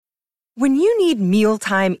When you need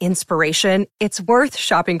mealtime inspiration, it's worth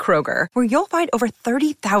shopping Kroger, where you'll find over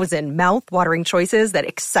 30,000 mouth-watering choices that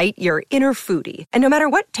excite your inner foodie. And no matter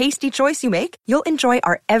what tasty choice you make, you'll enjoy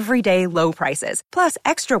our everyday low prices, plus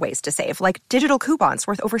extra ways to save, like digital coupons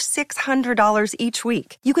worth over $600 each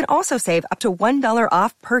week. You can also save up to $1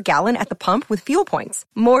 off per gallon at the pump with fuel points.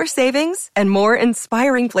 More savings and more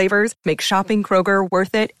inspiring flavors make shopping Kroger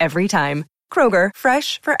worth it every time. Kroger,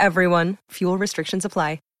 fresh for everyone. Fuel restrictions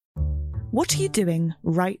apply. What are you doing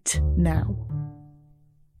right now?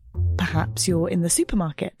 Perhaps you're in the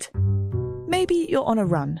supermarket. Maybe you're on a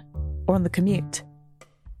run or on the commute.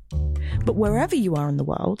 But wherever you are in the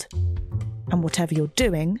world, and whatever you're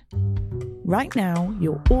doing, right now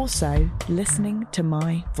you're also listening to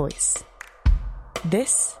my voice.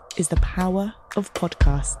 This is the power of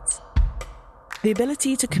podcasts. The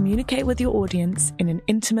ability to communicate with your audience in an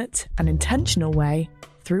intimate and intentional way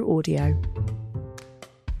through audio.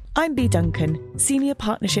 I'm Bea Duncan, Senior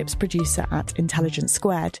Partnerships Producer at Intelligence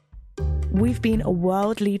Squared. We've been a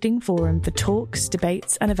world-leading forum for talks,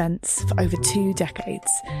 debates and events for over 2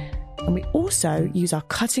 decades. And we also use our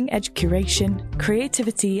cutting-edge curation,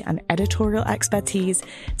 creativity and editorial expertise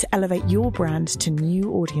to elevate your brand to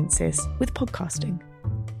new audiences with podcasting.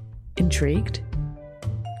 Intrigued?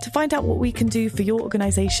 To find out what we can do for your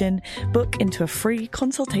organisation, book into a free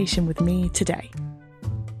consultation with me today.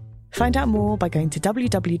 Find out more by going to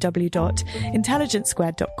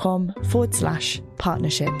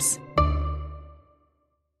www.intelligencesquared.com/partnerships.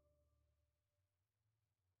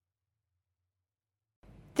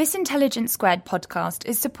 This Intelligence Squared podcast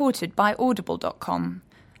is supported by Audible.com,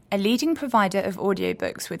 a leading provider of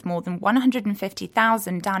audiobooks with more than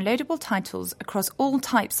 150,000 downloadable titles across all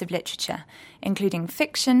types of literature, including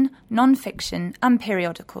fiction, non-fiction, and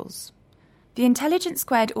periodicals. The Intelligence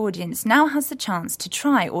Squared audience now has the chance to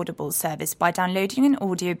try Audible's service by downloading an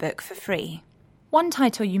audiobook for free. One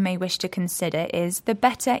title you may wish to consider is The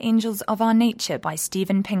Better Angels of Our Nature by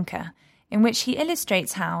Steven Pinker, in which he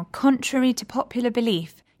illustrates how, contrary to popular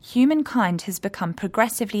belief, humankind has become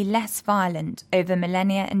progressively less violent over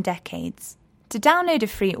millennia and decades. To download a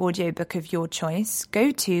free audiobook of your choice,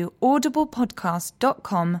 go to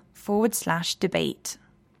audiblepodcast.com/debate.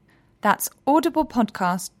 That's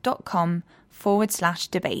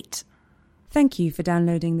audiblepodcast.com/debate. Thank you for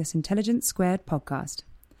downloading this Intelligence Squared podcast.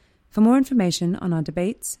 For more information on our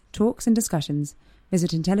debates, talks and discussions,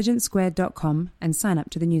 visit intelligencesquared.com and sign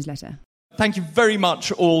up to the newsletter. Thank you very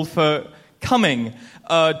much all for coming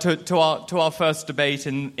to our first debate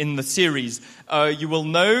in the series. You will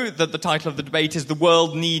know that the title of the debate is The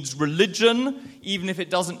World Needs Religion, even if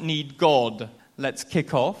it doesn't need God. Let's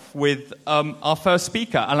kick off with our first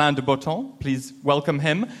speaker, Alain de Botton. Please welcome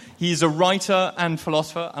him. He's a writer and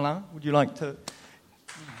philosopher. Alain, would you like to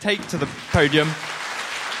take to the podium?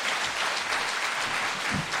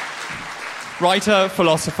 Writer,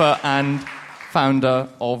 philosopher, and founder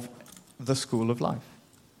of the School of Life.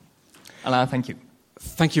 Alain, thank you.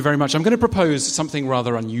 Thank you very much. I'm going to propose something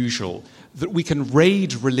rather unusual, that we can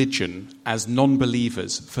raid religion as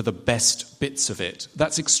non-believers for the best bits of it.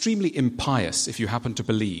 That's extremely impious if you happen to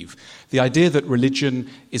believe. The idea that religion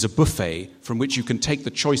is a buffet from which you can take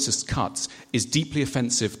the choicest cuts is deeply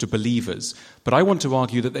offensive to believers. But I want to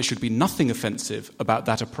argue that there should be nothing offensive about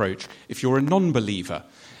that approach if you're a non-believer.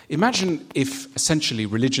 Imagine if, essentially,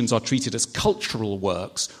 religions are treated as cultural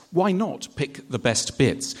works. Why not pick the best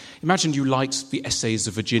bits? Imagine you liked the essays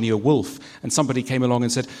of Virginia Woolf, and somebody came along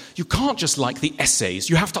and said, you can't just like the essays,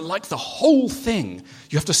 you have to like the whole thing.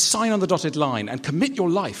 You have to sign on the dotted line and commit your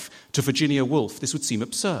life to Virginia Woolf. This would seem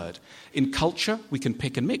absurd. In culture, we can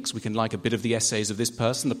pick and mix. We can like a bit of the essays of this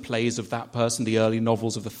person, the plays of that person, the early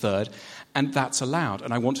novels of the third, and that's allowed.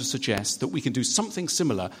 And I want to suggest that we can do something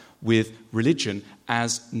similar with religion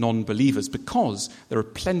as non-believers, because there are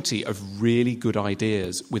plenty of really good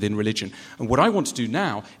ideas within religion. And what I want to do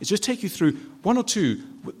now is just take you through one or two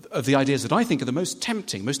of the ideas that I think are the most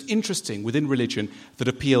tempting, most interesting within religion that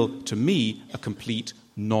appeal to me, a complete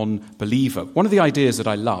non-believer. One of the ideas that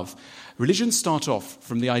I love, religions start off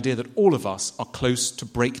from the idea that all of us are close to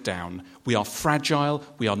breakdown. We are fragile,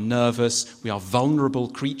 we are nervous, we are vulnerable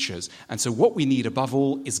creatures. And so what we need above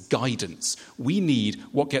all is guidance. We need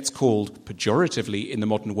what gets called, pejoratively in the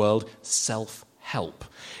modern world, self-help.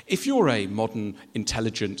 If you're a modern,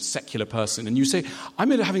 intelligent, secular person and you say,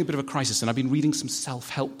 I'm having a bit of a crisis and I've been reading some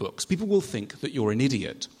self-help books, people will think that you're an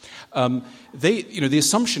idiot. The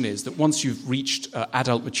assumption is that once you've reached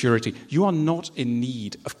adult maturity, you are not in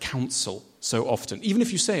need of counsel so often. Even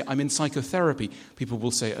if you say, I'm in psychotherapy, people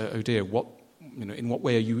will say, oh dear, what in what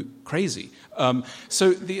way are you crazy?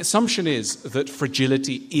 So the assumption is that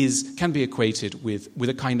fragility can be equated with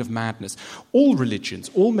a kind of madness. All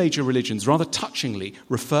major religions, rather touchingly,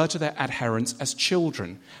 refer to their adherents as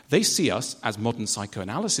children. They see us, as modern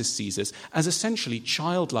psychoanalysis sees us, as essentially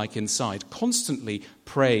childlike inside, constantly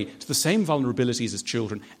prey to the same vulnerabilities as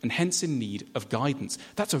children and hence in need of guidance.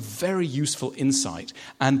 That's a very useful insight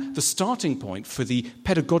and the starting point for the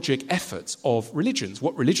pedagogic efforts of religions.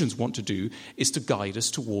 What religions want to do is to guide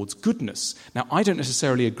us towards goodness. Now, I don't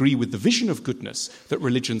necessarily agree with the vision of goodness that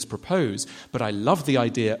religions propose, but I love the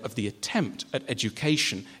idea of the attempt at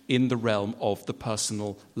education in the realm of the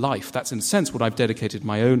personal life. That's, in a sense, what I've dedicated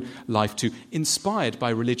my own life to, inspired by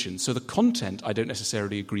religion. So the content I don't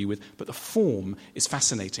necessarily agree with, but the form is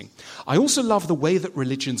fascinating. I also love the way that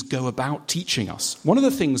religions go about teaching us. One of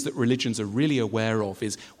the things that religions are really aware of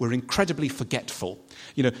is we're incredibly forgetful.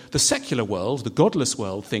 The secular world, the godless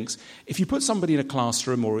world, thinks if you put somebody in a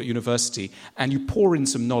classroom or a university and you pour in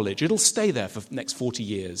some knowledge, it'll stay there for the next 40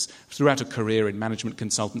 years, throughout a career in management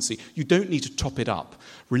consultancy. You don't need to top it up.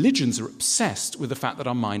 Religions are obsessed with the fact that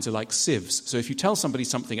our minds are like sieves. So if you tell somebody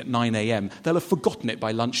something at 9 a.m., they'll have forgotten it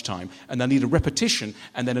by lunchtime, and they'll need a repetition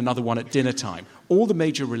and then another one at dinner time. All the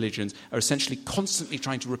major religions are essentially constantly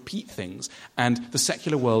trying to repeat things, and the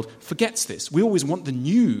secular world forgets this. We always want the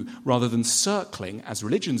new rather than circling, as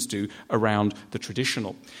religions do, around the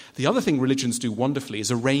traditional. The other thing religions do wonderfully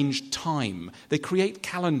is arrange time. They create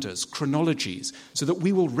calendars, chronologies, so that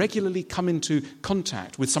we will regularly come into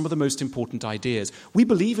contact with some of the most important ideas. We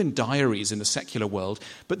believe in diaries in the secular world,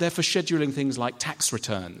 but they're for scheduling things like tax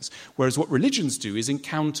returns, whereas what religions do is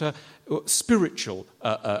encounter spiritual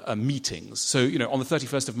meetings. So, on the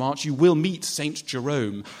 31st of March, you will meet Saint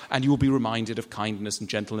Jerome, and you will be reminded of kindness and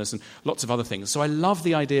gentleness and lots of other things. So I love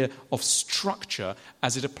the idea of structure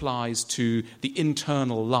as it applies to the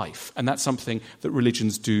internal life, and that's something that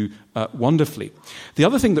religions do wonderfully. The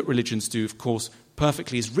other thing that religions do, of course,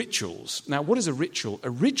 perfectly is rituals. Now, what is a ritual? A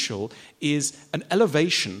ritual is an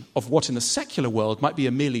elevation of what in the secular world might be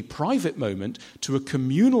a merely private moment to a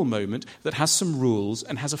communal moment that has some rules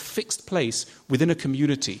and has a fixed place within a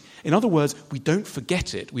community. In other words, we don't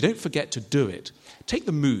forget it. We don't forget to do it. Take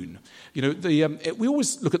the moon. We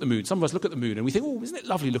always look at the moon. Some of us look at the moon and we think, oh, isn't it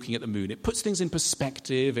lovely looking at the moon? It puts things in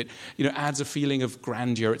perspective. It adds a feeling of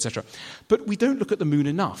grandeur, etc. But we don't look at the moon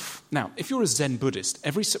enough. Now, if you're a Zen Buddhist,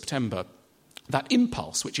 every September, that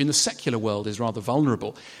impulse, which in the secular world is rather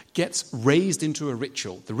vulnerable, gets raised into a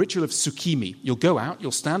ritual, the ritual of Tsukimi. You'll go out,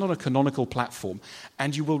 you'll stand on a canonical platform,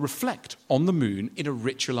 and you will reflect on the moon in a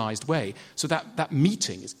ritualized way. So that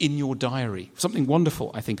meeting is in your diary. Something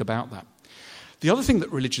wonderful, I think, about that. The other thing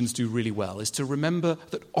that religions do really well is to remember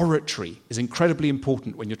that oratory is incredibly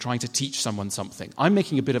important when you're trying to teach someone something. I'm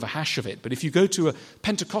making a bit of a hash of it, but if you go to a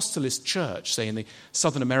Pentecostalist church, say in the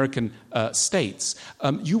Southern American states,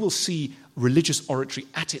 you will see religious oratory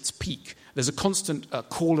at its peak. There's a constant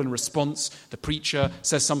call and response. The preacher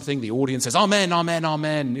says something, the audience says, Amen, Amen,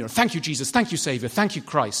 Amen. Thank you, Jesus, thank you, Savior, thank you,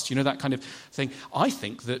 Christ. That kind of thing. I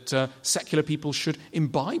think that secular people should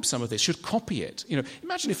imbibe some of this, should copy it.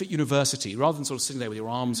 Imagine if at university, rather than sort of sitting there with your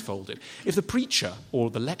arms folded, if the preacher or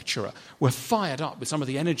the lecturer were fired up with some of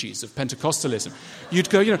the energies of Pentecostalism, you'd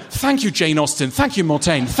go, thank you, Jane Austen, thank you,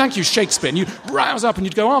 Montaigne, thank you, Shakespeare, and you'd rouse up and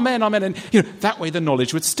you'd go, Amen, Amen, and that way the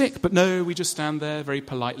knowledge would stick. But no, we just stand there very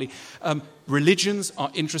politely. Religions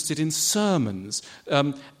are interested in sermons,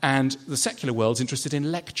 and the secular world's interested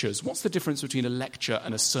in lectures. What's the difference between a lecture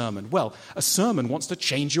and a sermon? Well, a sermon wants to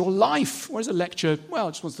change your life, whereas a lecture, it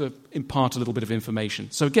just wants to impart a little bit of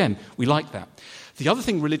information. So again, we like that. The other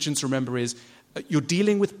thing religions remember is you're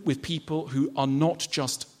dealing with people who are not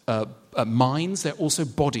just minds, they're also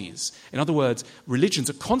bodies. In other words, religions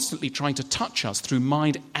are constantly trying to touch us through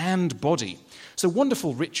mind and body. So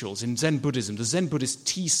wonderful rituals in Zen Buddhism, the Zen Buddhist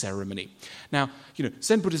tea ceremony. Now,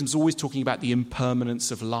 Zen Buddhism is always talking about the impermanence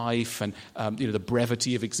of life and, the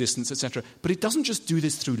brevity of existence, etc. But it doesn't just do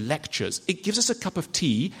this through lectures. It gives us a cup of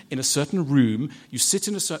tea in a certain room, you sit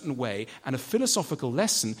in a certain way, and a philosophical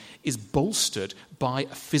lesson is bolstered by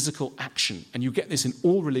a physical action. And you get this in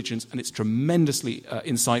all religions, and it's tremendously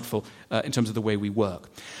insightful in terms of the way we work.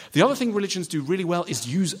 The other thing religions do really well is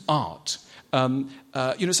use art.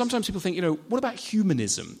 Sometimes people think, what about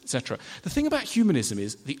humanism, etc. The thing about humanism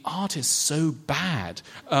is the art is so bad.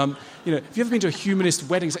 If you've ever been to a humanist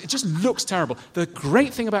wedding, it just looks terrible. The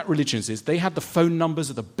great thing about religions is they had the phone numbers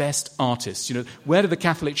of the best artists. Where did the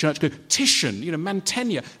Catholic Church go? Titian,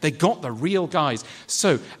 Mantegna. They got the real guys.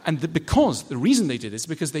 So, because the reason they did this is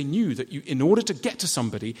because they knew that in order to get to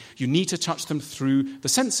somebody, you need to touch them through the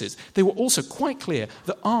senses. They were also quite clear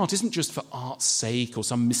that art isn't just for art's sake or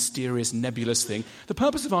some mysterious nebulous nebulous thing. The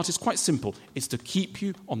purpose of art is quite simple. It's to keep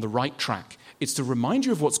you on the right track. It's to remind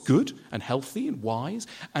you of what's good and healthy and wise,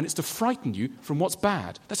 and it's to frighten you from what's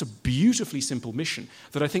bad. That's a beautifully simple mission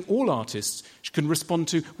that I think all artists can respond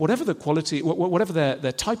to, whatever the quality, whatever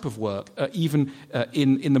their type of work, even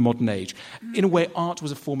in the modern age. In a way, art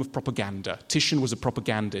was a form of propaganda. Titian was a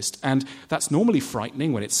propagandist, and that's normally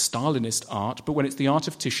frightening when it's Stalinist art, but when it's the art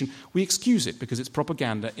of Titian, we excuse it because it's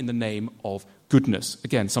propaganda in the name of goodness.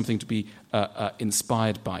 Again, something to be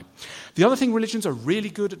inspired by. The other thing religions are really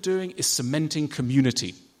good at doing is cementing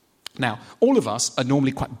community. Now, all of us are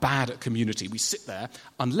normally quite bad at community. We sit there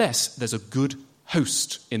unless there's a good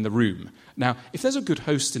host in the room. Now, if there's a good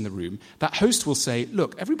host in the room, that host will say,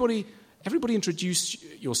 look, everybody introduce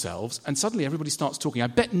yourselves, and suddenly everybody starts talking. I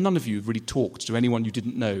bet none of you have really talked to anyone you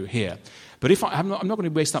didn't know here. But if I'm not going to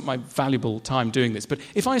waste up my valuable time doing this, but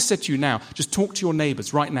if I said to you now, just talk to your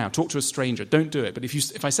neighbours right now, talk to a stranger, don't do it. But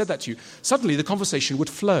if I said that to you, suddenly the conversation would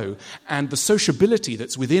flow, and the sociability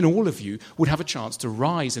that's within all of you would have a chance to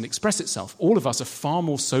rise and express itself. All of us are far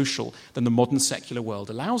more social than the modern secular world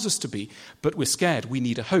allows us to be, but we're scared. We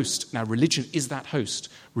need a host. Now, religion is that host.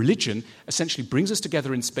 Religion essentially brings us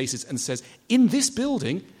together in spaces and says, in this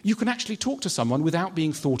building, you can actually talk to someone without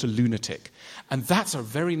being thought a lunatic. And that's a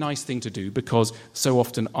very nice thing to do because so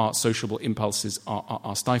often our sociable impulses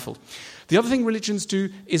are stifled. The other thing religions do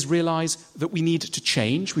is realize that we need to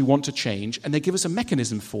change, we want to change, and they give us a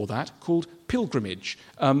mechanism for that called pilgrimage.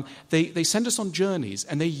 They send us on journeys,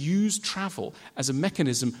 and they use travel as a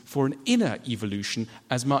mechanism for an inner evolution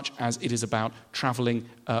as much as it is about traveling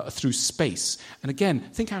through space. And again,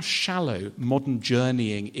 think how shallow modern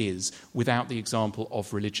journeying is without the example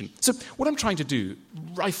of religion. So what I'm trying to do,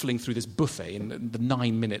 rifling through this buffet in the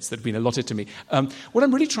 9 minutes that have been allotted to me, what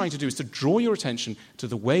I'm really trying to do is to draw your attention to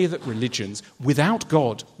the way that religions, without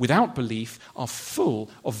God, without belief, are full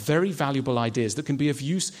of very valuable ideas that can be of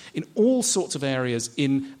use in all sorts of areas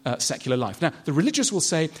in secular life. Now, the religious will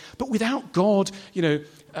say, but without God,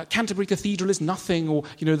 Canterbury Cathedral is nothing, or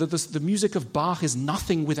the music of Bach is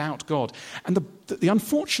nothing without God. And the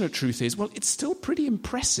unfortunate truth is, well, it's still pretty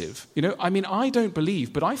impressive. I don't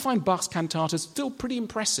believe, but I find Bach's cantatas still pretty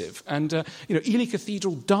impressive. And Ely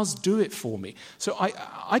Cathedral does do it for me. So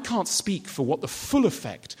I can't speak for what the full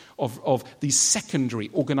effect of these secondary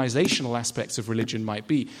organizational aspects of religion might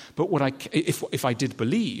be. But if I did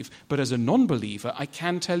believe, but as a non-believer, I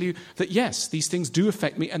can tell you that yes, these things do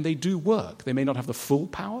affect me and they do work. They may not have the full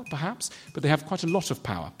power, perhaps, but they have quite a lot of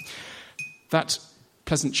power. That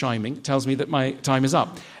pleasant chiming tells me that my time is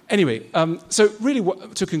up. Anyway, so really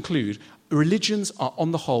to conclude, religions are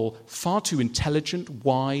on the whole far too intelligent,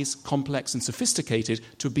 wise, complex and sophisticated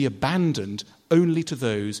to be abandoned only to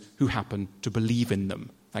those who happen to believe in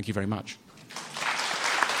them. Thank you very much.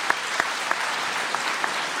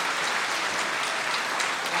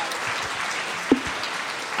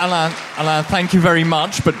 Alain, thank you very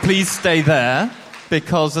much, but please stay there,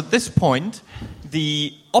 because at this point,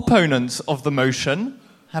 the opponents of the motion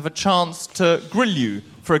have a chance to grill you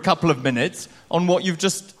for a couple of minutes on what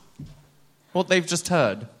they've just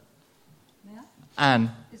heard. May I?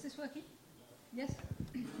 Anne. Is this working? Yes?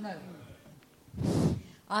 No.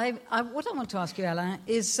 What I want to ask you, Alain,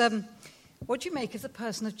 is what do you make of the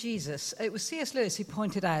person of Jesus? It was C.S. Lewis who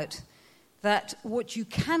pointed out that what you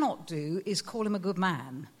cannot do is call him a good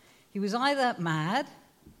man. He was either mad,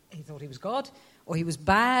 he thought he was God, or he was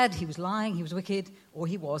bad, he was lying, he was wicked, or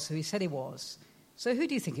he was who he said he was. So who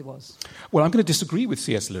do you think he was? Well, I'm going to disagree with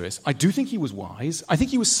C.S. Lewis. I do think he was wise. I think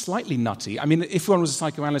he was slightly nutty. I mean, if one was a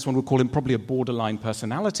psychoanalyst, one would call him probably a borderline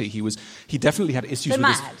personality. He definitely had issues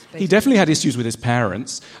He definitely had issues with his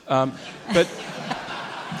parents. But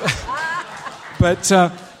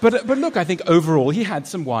look, I think overall he had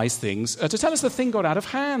some wise things to tell us. The thing got out of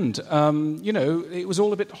hand. It was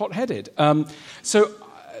all a bit hot-headed.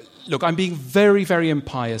 Look, I'm being very, very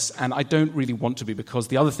impious, and I don't really want to be, because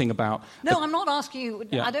the other thing about... No, I'm not asking you...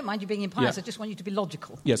 Yeah. I don't mind you being impious, Yeah. I just want you to be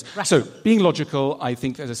logical. Yes. Rational. So, being logical, I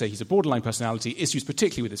think, as I say, he's a borderline personality, issues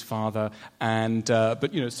particularly with his father, and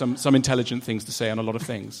but some intelligent things to say on a lot of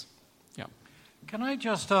things. Yeah. Can I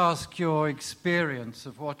just ask your experience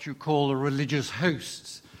of what you call the religious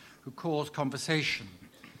hosts who cause conversation?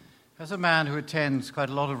 As a man who attends quite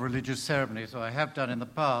a lot of religious ceremonies, or I have done in the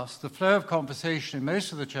past, the flow of conversation in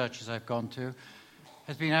most of the churches I've gone to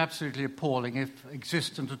has been absolutely appalling, if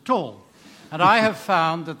existent at all. And I have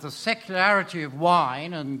found that the secularity of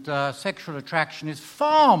wine and sexual attraction is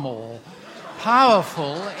far more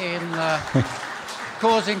powerful in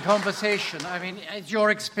causing conversation. I mean, is your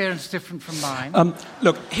experience different from mine?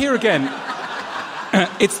 Look, here again,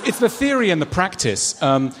 it's the theory and the practice.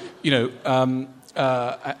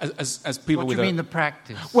 as people what with do you mean the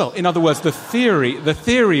practice? Well, in other words, the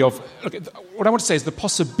theory of... Look, what I want to say is the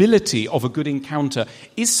possibility of a good encounter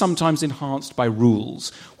is sometimes enhanced by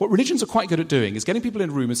rules. What religions are quite good at doing is getting people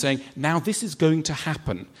in a room and saying, now this is going to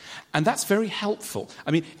happen. And that's very helpful.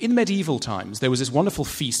 I mean, in medieval times, there was this wonderful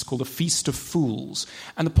feast called the Feast of Fools.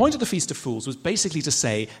 And the point of the Feast of Fools was basically to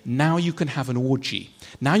say, now you can have an orgy.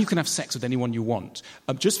 Now you can have sex with anyone you want,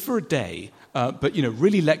 just for a day. But,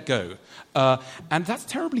 really let go. And that's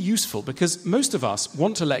terribly useful because most of us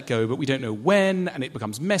want to let go, but we don't know when, and it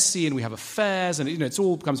becomes messy, and we have affairs, and it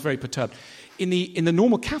all becomes very perturbed. In the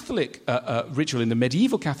normal Catholic ritual, in the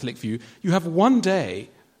medieval Catholic view, you have one day,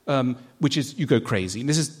 which is you go crazy. And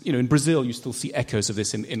this is, in Brazil, you still see echoes of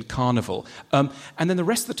this in Carnival. And then the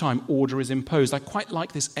rest of the time, order is imposed. I quite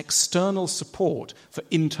like this external support for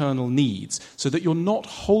internal needs so that you're not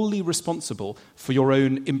wholly responsible for your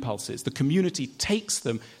own impulses. The community takes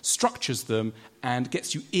them, structures them, and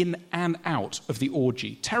gets you in and out of the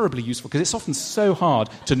orgy. Terribly useful, because it's often so hard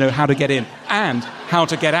to know how to get in and how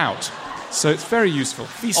to get out. So it's very useful.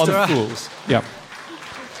 Feast of Fools. Yeah.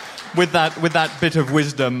 With that bit of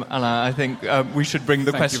wisdom, Alain, I think we should bring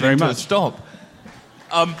the question to a stop.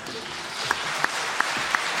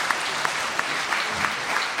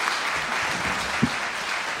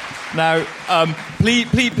 Now,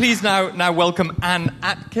 please now welcome Anne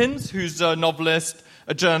Atkins, who's a novelist,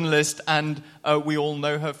 a journalist, and we all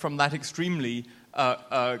know her from that extremely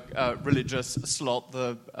religious slot,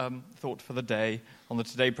 the Thought for the Day on the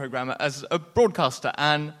Today programme, as a broadcaster.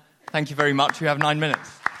 Anne, thank you very much. You have 9 minutes.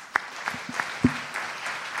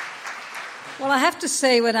 Well, I have to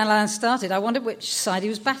say, when Alain started, I wondered which side he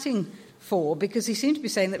was batting for, because he seemed to be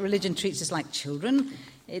saying that religion treats us like children.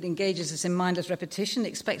 It engages us in mindless repetition,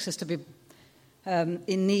 expects us to be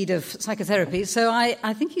in need of psychotherapy. So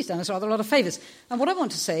I think he's done us rather a lot of favours. And what I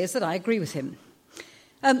want to say is that I agree with him.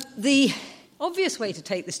 The obvious way to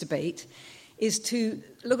take this debate is to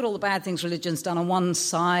look at all the bad things religion's done on one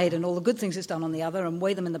side and all the good things it's done on the other and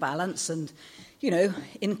weigh them in the balance and,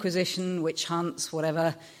 Inquisition, witch hunts,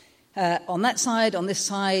 whatever. On that side, on this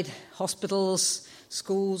side, hospitals,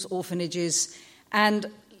 schools, orphanages, and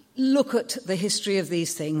look at the history of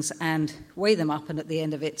these things and weigh them up and at the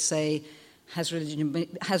end of it say, has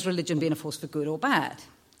religion been a force for good or bad,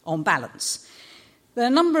 on balance? There are a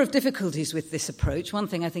number of difficulties with this approach. One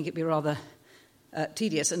thing, I think it'd be rather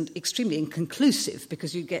tedious and extremely inconclusive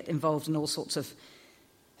because you get involved in all sorts of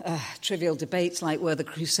trivial debates like were the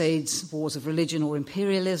Crusades wars of religion or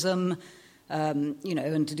imperialism,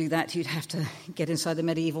 and to do that you'd have to get inside the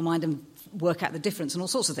medieval mind and work out the difference and all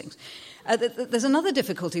sorts of things. There's another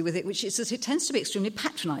difficulty with it, which is that it tends to be extremely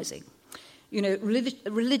patronising.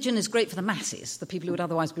 Religion is great for the masses, the people who would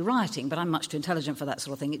otherwise be rioting, but I'm much too intelligent for that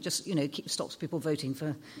sort of thing. It just, stops people voting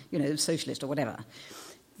for, socialist or whatever.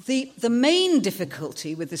 The main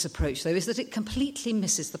difficulty with this approach, though, is that it completely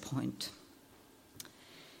misses the point.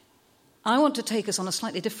 I want to take us on a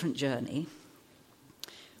slightly different journey,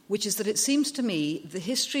 which is that it seems to me the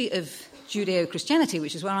history of Judeo-Christianity,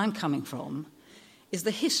 which is where I'm coming from, is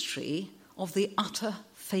the history of the utter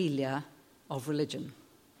failure of religion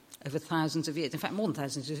over thousands of years. In fact, more than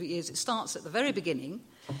thousands of years. It starts at the very beginning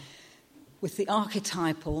with the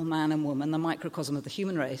archetypal man and woman, the microcosm of the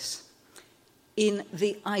human race, in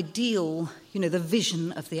the ideal, the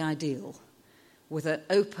vision of the ideal, with an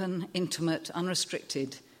open, intimate,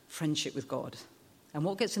 unrestricted friendship with God. And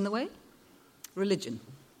what gets in the way? Religion.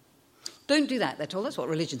 Don't do that, they're told. That's what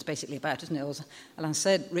religion's basically about, isn't it? As Alain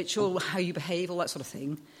said, ritual, how you behave, all that sort of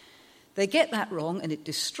thing. They get that wrong and it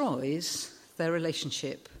destroys their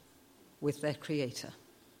relationship with their creator.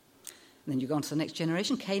 And then you go on to the next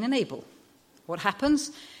generation, Cain and Abel. What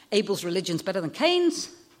happens? Abel's religion's better than Cain's.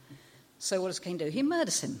 So what does Cain do? He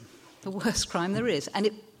murders him. The worst crime there is. And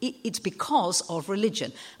it's because of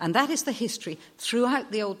religion. And that is the history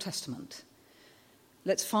throughout the Old Testament.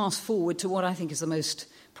 Let's fast forward to what I think is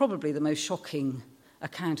probably the most shocking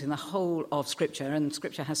account in the whole of Scripture, and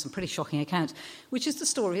Scripture has some pretty shocking accounts, which is the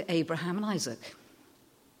story of Abraham and Isaac.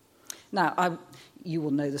 Now, you will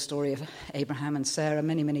know the story of Abraham and Sarah,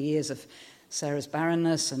 many, many years of Sarah's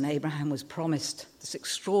barrenness, and Abraham was promised this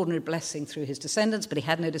extraordinary blessing through his descendants, but he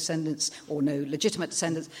had no descendants, or no legitimate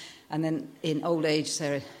descendants, and then in old age,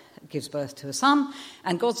 Sarah gives birth to a son,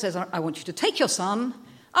 and God says, I want you to take your son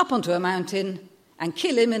up onto a mountain and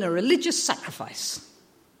kill him in a religious sacrifice.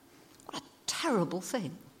 What a terrible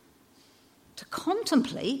thing to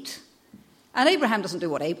contemplate. And Abraham doesn't do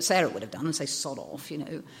what Sarah would have done and say, sod off,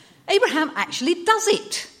 Abraham actually does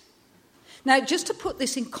it. Now, just to put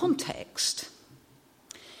this in context,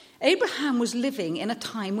 Abraham was living in a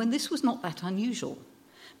time when this was not that unusual.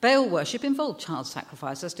 Baal worship involved child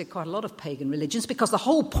sacrifice, as did quite a lot of pagan religions, because the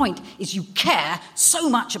whole point is you care so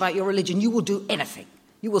much about your religion, you will do anything.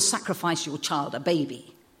 You will sacrifice your child, a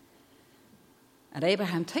baby. And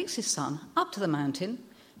Abraham takes his son up to the mountain.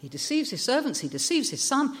 He deceives his servants, he deceives his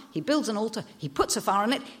son, he builds an altar, he puts a fire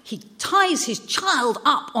on it, he ties his child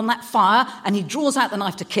up on that fire, and he draws out the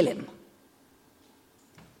knife to kill him.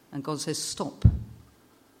 And God says, stop.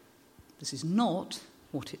 This is not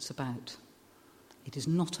what it's about. It is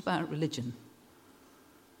not about religion.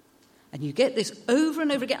 And you get this over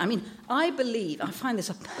and over again. I mean, I find this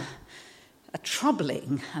a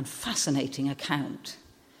troubling and fascinating account.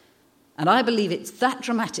 And I believe it's that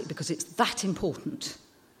dramatic because it's that important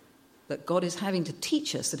that God is having to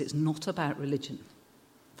teach us that it's not about religion.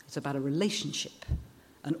 It's about a relationship.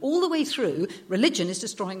 And all the way through, religion is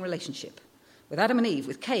destroying relationship. With Adam and Eve,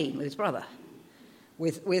 with Cain, with his brother,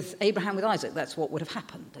 with Abraham, with Isaac, that's what would have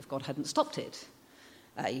happened if God hadn't stopped it.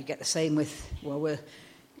 You get the same with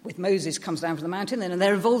Moses comes down from the mountain and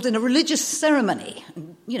they're involved in a religious ceremony.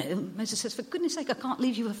 And, Moses says, for goodness sake, I can't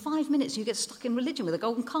leave you for 5 minutes. You get stuck in religion with a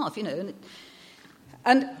golden calf,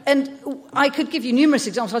 And I could give you numerous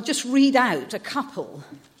examples. I'll just read out a couple.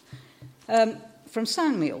 From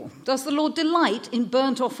Samuel. Does the Lord delight in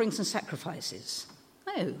burnt offerings and sacrifices?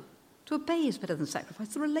 No. To obey is better than sacrifice.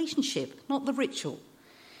 The relationship, not the ritual.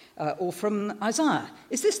 Or from Isaiah.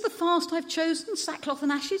 Is this the fast I've chosen, sackcloth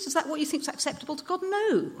and ashes? Is that what you think is acceptable to God?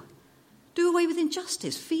 No. Do away with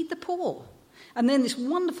injustice. Feed the poor. And then this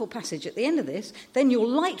wonderful passage at the end of this, then your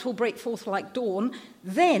light will break forth like dawn,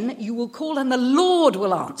 then you will call and the Lord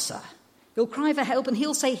will answer. You'll cry for help and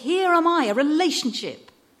he'll say, here am I, a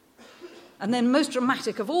relationship. And then most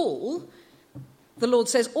dramatic of all, the Lord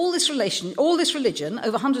says, all this religion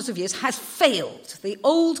over hundreds of years has failed. The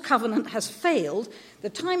old covenant has failed. The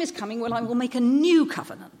time is coming when I will make a new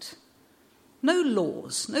covenant. No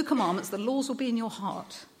laws, no commandments. The laws will be in your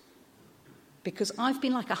heart. Because I've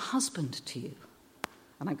been like a husband to you.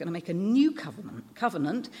 And I'm going to make a new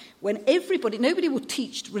covenant when nobody will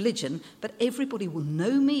teach religion, but everybody will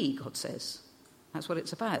know me, God says. That's what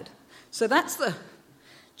it's about. So that's the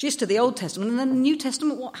gist of the Old Testament. And then the New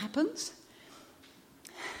Testament, what happens?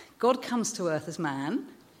 God comes to earth as man,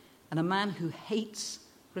 and a man who hates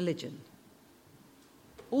religion.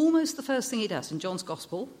 Almost the first thing he does in John's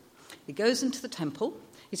Gospel, he goes into the temple.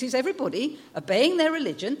 He sees everybody obeying their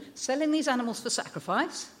religion, selling these animals for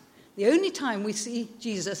sacrifice. The only time we see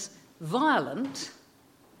Jesus violent,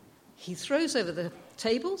 he throws over the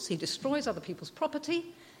tables, he destroys other people's property,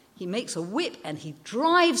 he makes a whip and he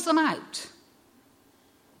drives them out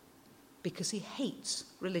because he hates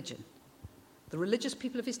religion. The religious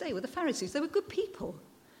people of his day were the Pharisees. They were good people.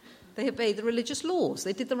 They obeyed the religious laws.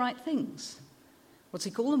 They did the right things. What's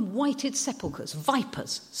he call them? Whited sepulchres,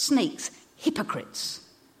 vipers, snakes, hypocrites.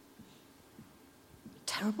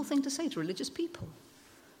 Terrible thing to say to religious people.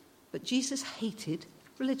 But Jesus hated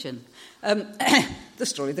religion. The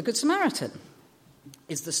story of the Good Samaritan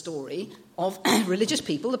is the story of religious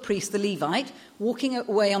people, the priest, the Levite, walking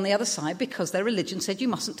away on the other side because their religion said you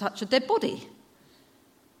mustn't touch a dead body.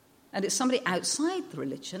 And it's somebody outside the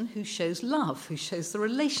religion who shows love, who shows the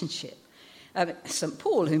relationship. St.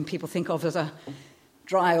 Paul, whom people think of as a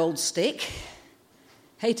dry old stick,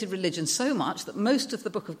 hated religion so much that most of the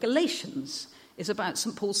book of Galatians is about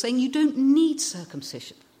St. Paul saying you don't need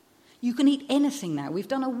circumcision. You can eat anything now. We've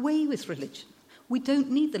done away with religion. We don't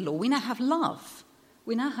need the law. We now have love.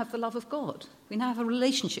 We now have the love of God. We now have a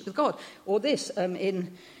relationship with God. Or this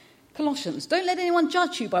in Colossians, don't let anyone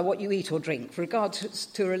judge you by what you eat or drink with regard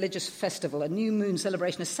to a religious festival, a new moon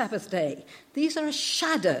celebration, a Sabbath day. These are a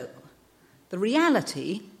shadow. The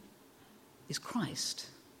reality is Christ.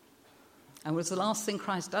 And what's the last thing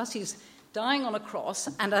Christ does? He's dying on a cross,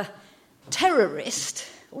 and a terrorist,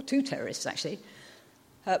 or two terrorists actually,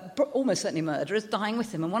 almost certainly murderers, dying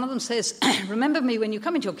with him. And one of them says, remember me when you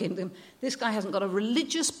come into your kingdom. This guy hasn't got a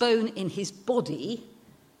religious bone in his body.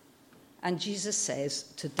 And Jesus says,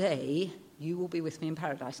 today you will be with me in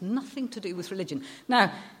paradise. Nothing to do with religion.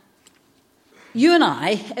 Now, you and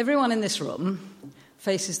I, everyone in this room,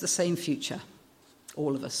 faces the same future.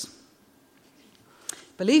 All of us.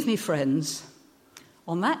 Believe me, friends,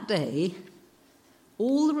 on that day,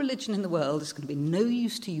 all the religion in the world is going to be no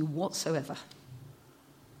use to you whatsoever.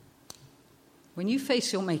 When you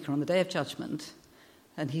face your Maker on the day of judgment,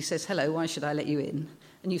 and he says, hello, why should I let you in?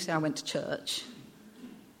 And you say, I went to church.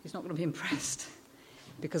 He's not going to be impressed,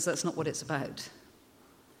 because that's not what it's about.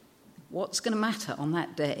 What's going to matter on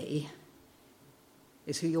that day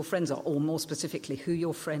is who your friends are, or more specifically, who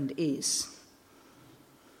your friend is.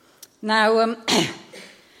 Now,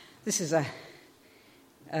 this is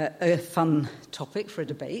a fun topic for a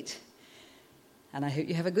debate, and I hope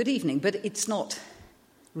you have a good evening. But it's not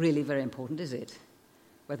really very important, is it?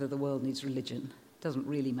 Whether the world needs religion. It doesn't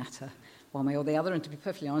really matter one way or the other, and to be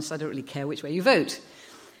perfectly honest, I don't really care which way you vote.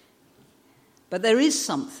 But there is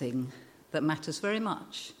something that matters very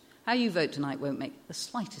much. How you vote tonight won't make the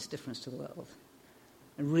slightest difference to the world.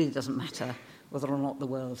 It really doesn't matter whether or not the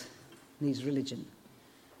world needs religion.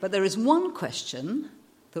 But there is one question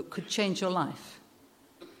that could change your life.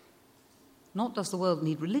 Not does the world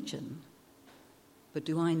need religion, but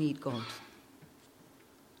do I need God?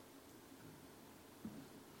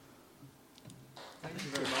 Thank you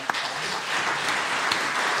very much.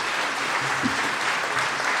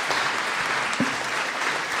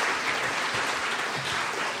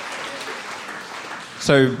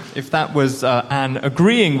 So if that was Anne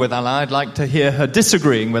agreeing with Alain, I'd like to hear her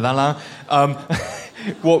disagreeing with Alain.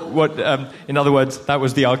 In other words, that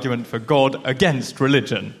was the argument for God against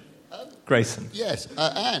religion. Grayson. Yes,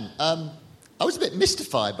 Anne, I was a bit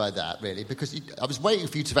mystified by that, really, because I was waiting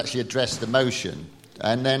for you to actually address the motion,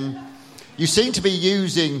 and then you seem to be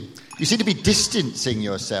distancing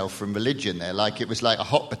yourself from religion there, like it was like a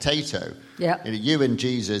hot potato. Yeah. You and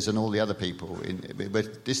Jesus and all the other people were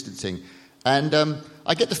distancing. And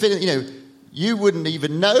I get the feeling, you wouldn't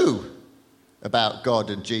even know about God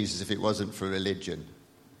and Jesus if it wasn't for religion.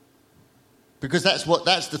 Because that's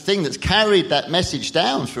the thing that's carried that message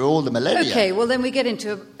down through all the millennia. Okay, well then we get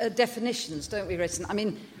into definitions, don't we, Grayson? I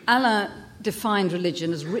mean, Alain defined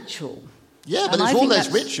religion as ritual. Yeah, but there's all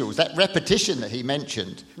those rituals, that repetition that he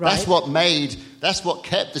mentioned. Right. That's what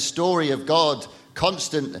kept the story of God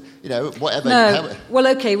constant, whatever. No, well,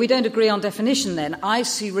 okay, we don't agree on definition then. I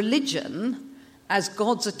see religion as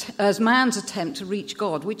as man's attempt to reach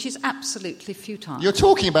God, which is absolutely futile. You're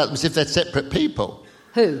talking about them as if they're separate people.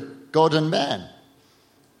 Who? God and man.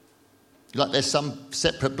 Like there's some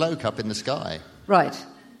separate bloke up in the sky. Right.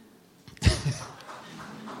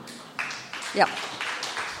 Yeah.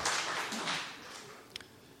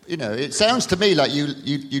 It sounds to me like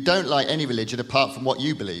you don't like any religion apart from what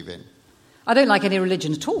you believe in. I don't like any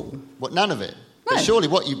religion at all. What? None of it? No. But surely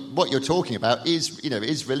what you're talking about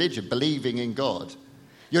is religion, believing in God.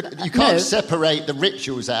 You can't separate the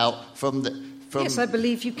rituals out from the... Yes, I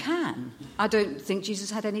believe you can. I don't think Jesus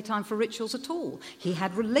had any time for rituals at all. He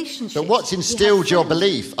had relationships. But what's instilled your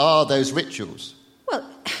belief are those rituals. Well,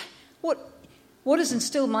 what has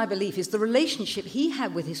instilled my belief is the relationship he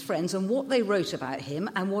had with his friends and what they wrote about him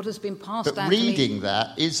and what has been passed down to me. But reading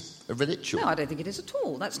that is a ritual. No, I don't think it is at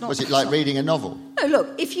all. That's not. Was it like reading a novel? No,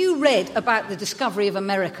 look, if you read about the discovery of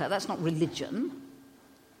America, that's not religion.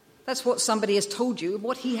 That's what somebody has told you,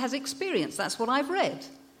 what he has experienced. That's what I've read,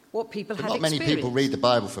 what people had experienced. Not many people read the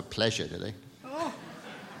Bible for pleasure, do they? Oh.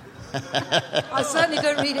 I certainly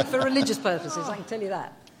don't read it for religious purposes, I can tell you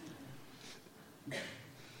that.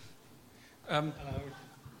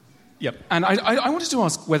 Yep. And I wanted to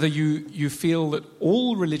ask whether you feel that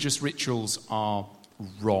all religious rituals are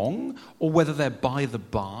wrong, or whether they're by the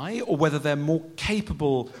by, or whether they're more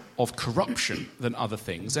capable of corruption than other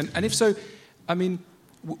things. And if so, I mean,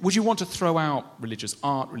 would you want to throw out religious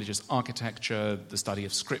art, religious architecture, the study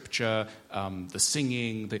of scripture, the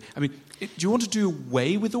singing? Do you want to do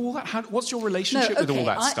away with all that? What's your relationship with all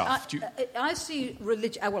that stuff? I see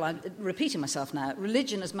religion... Well, I'm repeating myself now.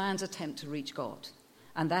 Religion as man's attempt to reach God.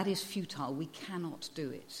 And that is futile. We cannot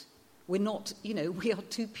do it. We're not, we are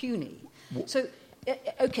too puny. So,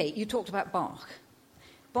 okay, you talked about Bach.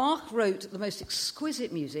 Bach wrote the most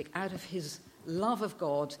exquisite music out of his love of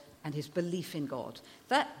God and his belief in God.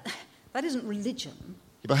 That isn't religion.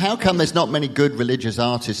 But how come there's not many good religious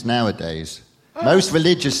artists nowadays? Most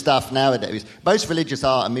religious stuff nowadays, most religious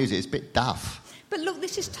art and music is a bit duff. But look,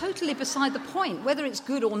 this is totally beside the point. Whether it's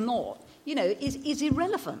good or not, is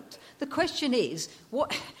irrelevant. The question is,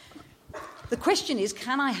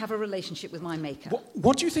 can I have a relationship with my Maker?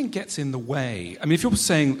 What do you think gets in the way? I mean, if you're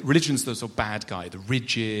saying religion's the sort of bad guy, the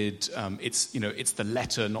rigid, it's the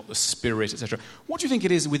letter, not the spirit, etc. What do you think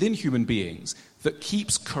it is within human beings that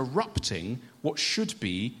keeps corrupting what should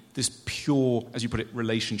be this pure, as you put it,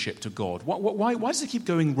 relationship to God? Why does it keep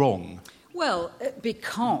going wrong? Well,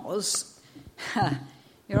 because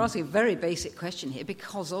you're asking a very basic question here.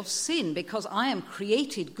 Because of sin, because I am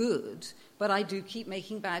created good, but I do keep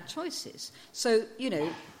making bad choices. So,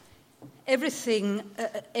 everything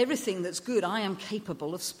that's good I am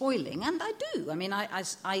capable of spoiling, and I do. I mean, I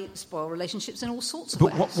spoil relationships in all sorts of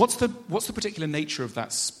ways. But what's the particular nature of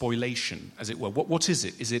that spoliation, as it were? What is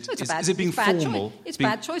it? Is it being formal? It's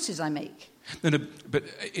bad choices I make. No, but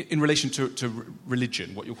in relation to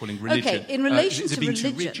religion, what you're calling religion. Okay, in relation is it to being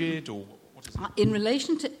religion, too rigid, or In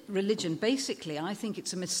relation to religion, basically, I think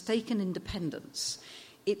it's a mistaken independence.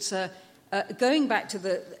 It's going back to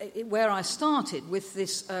where I started with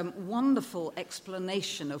this wonderful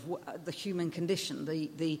explanation of the human condition,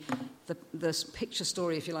 the picture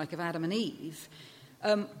story, if you like, of Adam and Eve.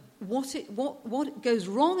 What goes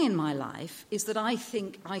wrong in my life is that I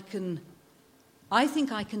think I can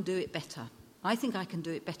do it better. I think I can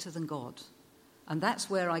do it better than God. And that's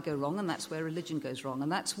where I go wrong, and that's where religion goes wrong.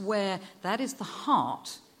 And that is the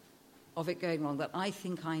heart of it going wrong, that I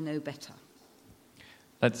think I know better.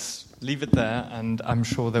 Let's leave it there, and I'm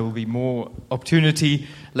sure there will be more opportunity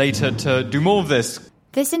later to do more of this.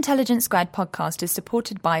 This Intelligence Squared podcast is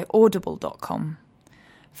supported by Audible.com.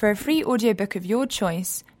 For a free audiobook of your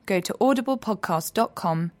choice, go to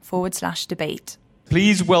audiblepodcast.com/debate.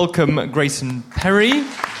 Please welcome Grayson Perry,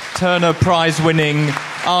 Turner Prize-winning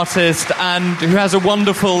artist, and who has a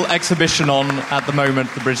wonderful exhibition on at the moment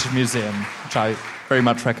at the British Museum, which I very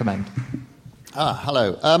much recommend.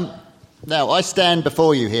 Hello. Now, I stand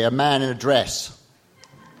before you here, a man in a dress.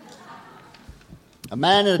 A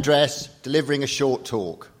man in a dress delivering a short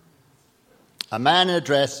talk. A man in a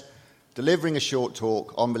dress delivering a short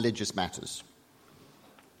talk on religious matters.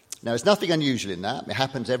 Now, there's nothing unusual in that. It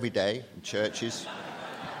happens every day in churches,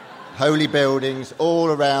 holy buildings, all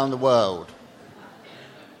around the world.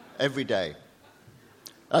 Every day.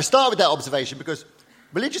 I start with that observation because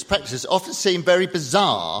religious practices often seem very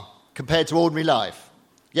bizarre compared to ordinary life.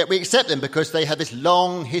 Yet we accept them because they have this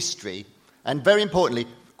long history and, very importantly,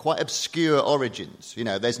 quite obscure origins. You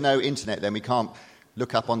know, there's no internet then. We can't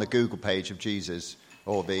look up on the Google page of Jesus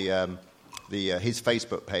or his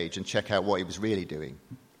Facebook page and check out what he was really doing.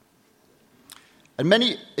 And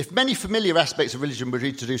if many familiar aspects of religion were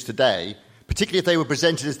introduced today, particularly if they were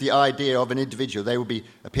presented as the idea of an individual, they would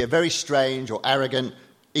appear very strange or arrogant,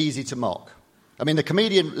 easy to mock. I mean, the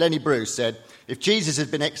comedian Lenny Bruce said, if Jesus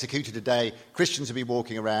had been executed today, Christians would be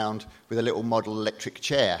walking around with a little model electric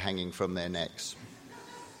chair hanging from their necks.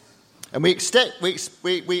 And we accept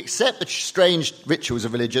the strange rituals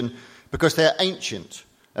of religion because they are ancient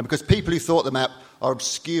and because people who thought them up are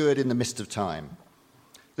obscured in the mist of time.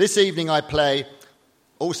 This evening I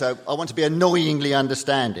want to be annoyingly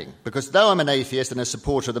understanding, because though I'm an atheist and a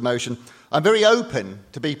supporter of the motion, I'm very open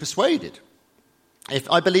to be persuaded. If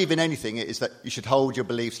I believe in anything, it is that you should hold your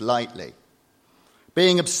beliefs lightly.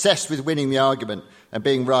 Being obsessed with winning the argument and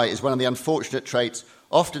being right is one of the unfortunate traits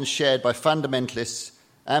often shared by fundamentalists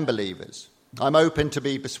and believers. I'm open to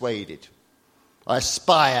be persuaded. I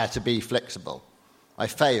aspire to be flexible. I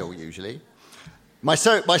fail, usually. My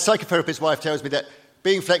psychotherapist wife tells me that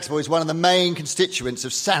being flexible is one of the main constituents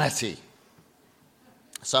of sanity.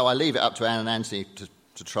 So I leave it up to Anne and Anthony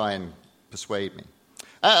to try and persuade me.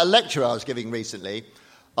 At a lecture I was giving recently,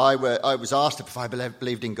 I was asked if I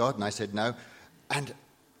believed in God, and I said no. And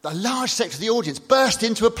a large section of the audience burst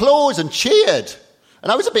into applause and cheered.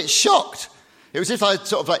 And I was a bit shocked. It was as if I'd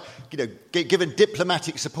sort of given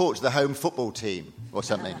diplomatic support to the home football team or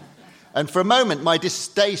something. And for a moment, my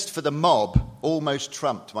distaste for the mob almost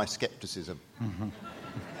trumped my scepticism. Mm-hmm.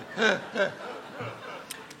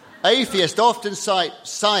 Atheists often cite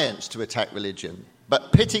science to attack religion,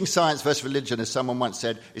 but pitting science versus religion, as someone once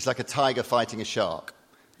said, is like a tiger fighting a shark.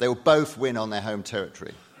 They will both win on their home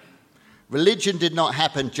territory. Religion did not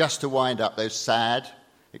happen just to wind up those sad,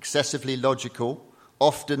 excessively logical,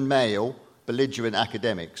 often male, belligerent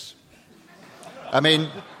academics. I mean,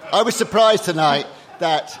 I was surprised tonight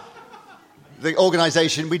that the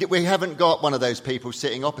organisation, we haven't got one of those people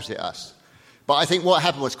sitting opposite us. But I think what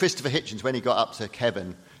happened was Christopher Hitchens, when he got up to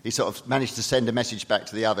Kevin, he sort of managed to send a message back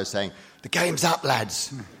to the others saying, the game's up,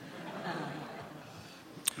 lads.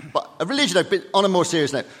 But religion, on a more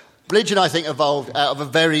serious note, religion, I think, evolved out of a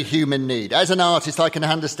very human need. As an artist, I can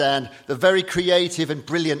understand the very creative and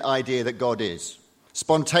brilliant idea that God is.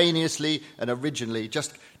 Spontaneously and originally,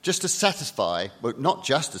 just to satisfy, well, not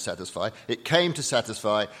just to satisfy, it came to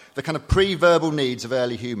satisfy the kind of pre-verbal needs of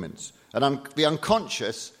early humans. And the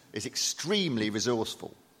unconscious is extremely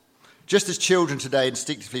resourceful. Just as children today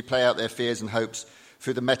instinctively play out their fears and hopes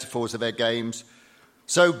through the metaphors of their games,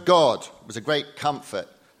 so God was a great comfort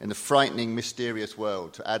in the frightening, mysterious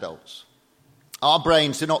world to adults. Our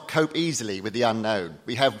brains do not cope easily with the unknown.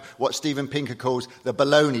 We have what Steven Pinker calls the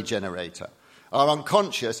baloney generator. Our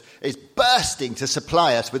unconscious is bursting to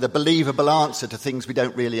supply us with a believable answer to things we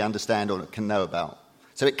don't really understand or can know about.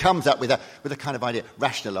 So it comes up with a kind of idea,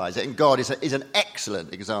 rationalise it, and God is an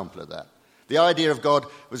excellent example of that. The idea of God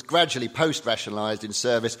was gradually post-rationalised in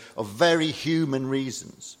service of very human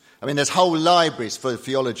reasons. I mean, there's whole libraries for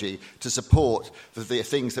theology to support the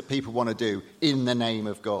things that people want to do in the name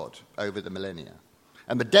of God over the millennia.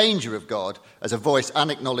 And the danger of God, as a voice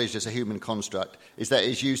unacknowledged as a human construct, is that it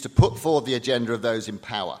is used to put forward the agenda of those in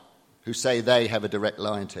power, who say they have a direct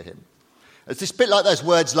line to him. It's a bit like those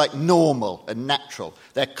words like normal and natural.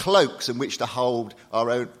 They're cloaks in which to hide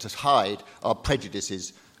our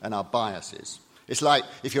prejudices and our biases. It's like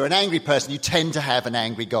if you're an angry person, you tend to have an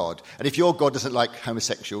angry God. And if your God doesn't like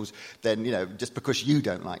homosexuals, then, just because you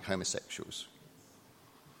don't like homosexuals.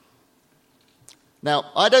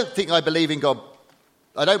 Now, I don't believe in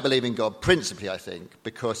God principally, I think,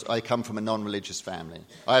 because I come from a non-religious family.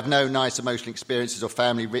 I have no nice emotional experiences or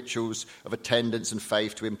family rituals of attendance and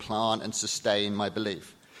faith to implant and sustain my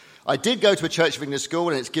belief. I did go to a Church of England school,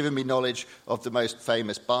 and it's given me knowledge of the most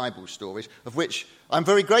famous Bible stories, of which I'm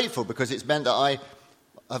very grateful, because it's meant that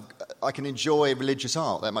I can enjoy religious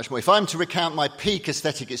art that much more. If I'm to recount my peak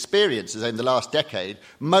aesthetic experiences in the last decade,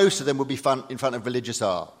 most of them will be in front of religious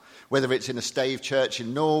art. Whether it's in a stave church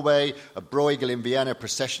in Norway, a Bruegel in Vienna, a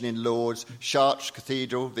procession in Lourdes, Chartres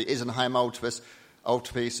Cathedral, the Isenheim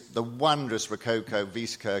Altarpiece, the wondrous Rococo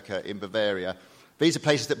Wieskirche in Bavaria. These are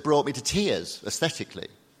places that brought me to tears aesthetically.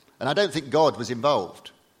 And I don't think God was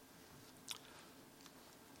involved.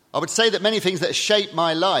 I would say that many things that have shaped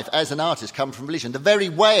my life as an artist come from religion. The very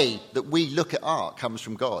way that we look at art comes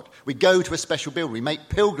from God. We go to a special building. We make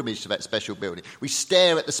pilgrimage to that special building. We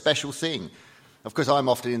stare at the special thing. Of course, I'm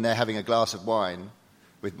often in there having a glass of wine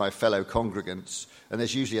with my fellow congregants, and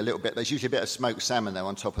there's usually a bit of smoked salmon, though,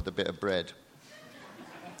 on top of the bit of bread.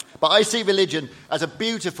 But I see religion as a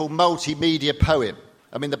beautiful multimedia poem.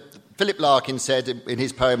 I mean, Philip Larkin said in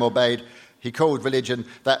his poem Obeyed, he called religion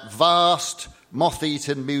that vast,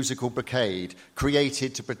 moth-eaten musical brocade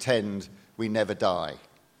created to pretend we never die.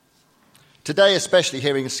 Today, especially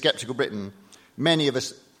hearing Sceptical Britain, many of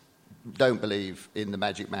us don't believe in the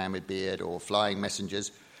magic man with beard or flying messengers,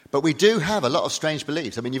 but we do have a lot of strange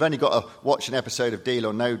beliefs. I mean, you've only got to watch an episode of Deal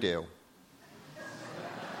or No Deal.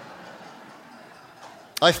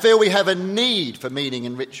 I feel we have a need for meaning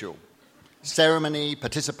and ritual, ceremony,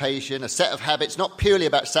 participation, a set of habits not purely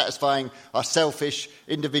about satisfying our selfish,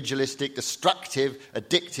 individualistic, destructive,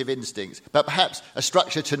 addictive instincts, but perhaps a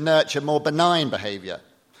structure to nurture more benign behaviour.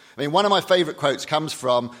 I mean, one of my favourite quotes comes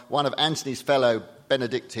from one of Anthony's fellow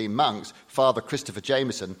Benedictine monks, Father Christopher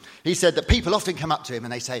Jameson. He said that people often come up to him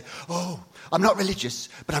and they say, "Oh, I'm not religious,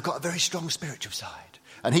 but I've got a very strong spiritual side."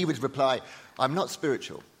 And he would reply, "I'm not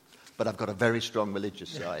spiritual, but I've got a very strong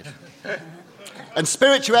religious side." And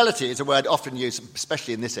spirituality is a word often used,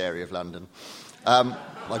 especially in this area of London.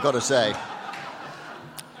 I've got to say.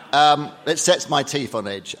 It sets my teeth on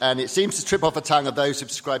edge, and it seems to trip off the tongue of those who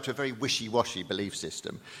subscribe to a very wishy-washy belief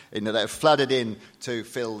system, that have flooded in to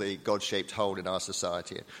fill the God-shaped hole in our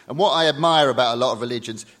society. And what I admire about a lot of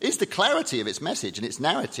religions is the clarity of its message and its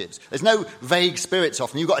narratives. There's no vague spirits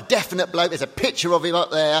often. You've got a definite bloke, there's a picture of him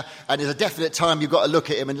up there, and there's a definite time you've got to look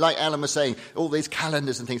at him, and like Alan was saying, all these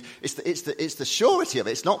calendars and things, it's the surety of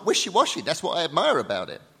it. It's not wishy-washy. That's what I admire about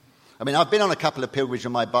it. I mean, I've been on a couple of pilgrimages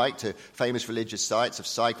on my bike to famous religious sites. I've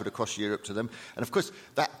cycled across Europe to them. And, of course,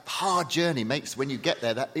 that hard journey makes, when you get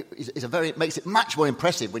there, it makes it much more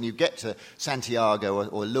impressive when you get to Santiago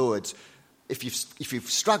or Lourdes, if you've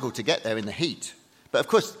struggled to get there in the heat. But, of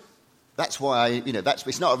course, that's why,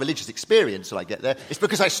 it's not a religious experience when I get there. It's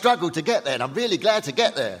because I struggled to get there, and I'm really glad to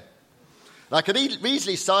get there. And I could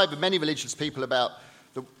easily side with many religious people about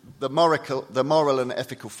the moral and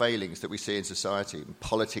ethical failings that we see in society, in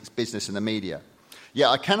politics, business and the media. Yet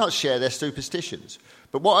I cannot share their superstitions.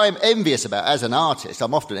 But what I'm envious about as an artist,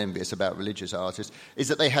 I'm often envious about religious artists, is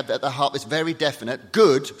that they have at their heart this very definite,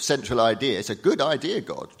 good central idea. It's a good idea,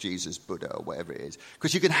 God, Jesus, Buddha, or whatever it is,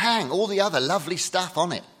 because you can hang all the other lovely stuff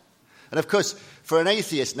on it. And of course, for an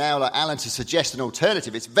atheist now like Alan to suggest an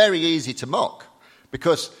alternative, it's very easy to mock,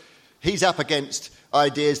 because he's up against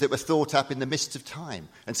ideas that were thought up in the mists of time.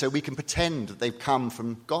 And so we can pretend that they've come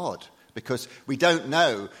from God, because we don't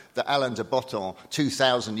know that Alain de Botton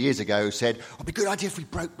 2,000 years ago said, "Oh, it'd be a good idea if we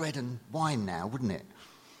broke bread and wine now, wouldn't it?"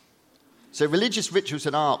 So religious rituals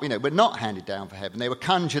and art, were not handed down from heaven. They were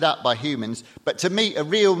conjured up by humans, but to meet a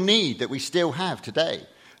real need that we still have today.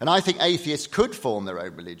 And I think atheists could form their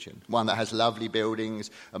own religion, one that has lovely buildings,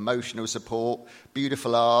 emotional support,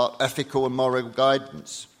 beautiful art, ethical and moral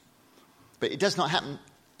guidance. But it does not happen.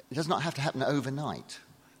 It does not have to happen overnight.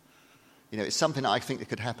 It's something that I think that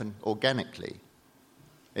could happen organically.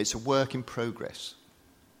 It's a work in progress.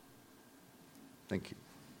 Thank you.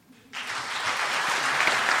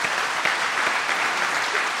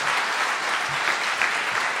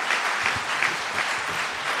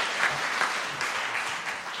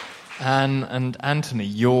 Anne and Anthony,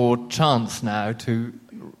 your chance now to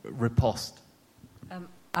riposte.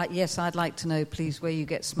 Yes, I'd like to know, please, where you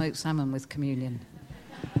get smoked salmon with communion.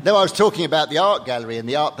 No, I was talking about the art gallery and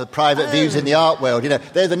the private views in the art world. You know,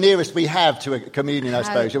 they're the nearest we have to a communion, I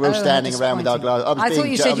suppose. We're all standing around with our glass. I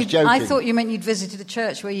was joking. I thought you meant you'd visited a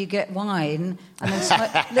church where you get wine and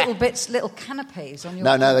then little canapes on your...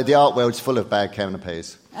 No, the art world's full of bad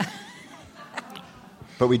canapes.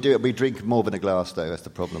 But we drink more than a glass, though, that's the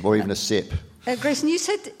problem, or even a sip. Grayson, you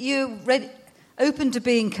said you open to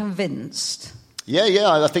being convinced... Yeah,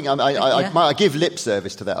 I think I give lip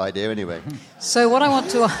service to that idea anyway. So what I want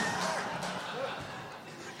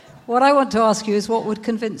to ask you is, what would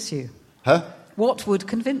convince you? Huh? What would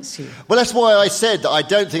convince you? Well, that's why I said that I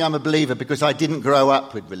don't think I'm a believer, because I didn't grow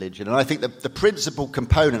up with religion. And I think that the principal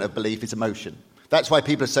component of belief is emotion. That's why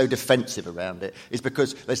people are so defensive around it, is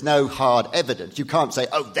because there's no hard evidence. You can't say,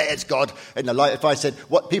 oh, there's God in the light. If I said,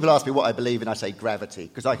 people ask me what I believe in, I say gravity,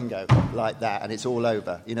 because I can go like that and it's all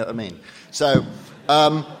over. You know what I mean? So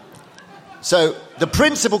the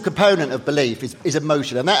principal component of belief is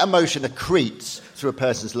emotion, and that emotion accretes through a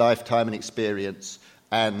person's lifetime and experience,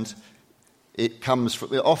 and it comes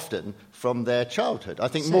often from their childhood. I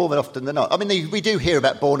think more often than not. I mean, we do hear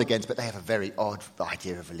about born-agains, but they have a very odd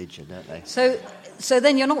idea of religion, don't they? So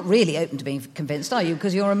then you're not really open to being convinced, are you?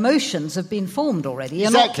 Because your emotions have been formed already.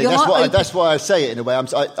 Exactly. That's why I say it in a way.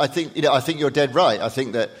 I think you're dead right. I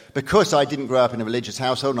think that because I didn't grow up in a religious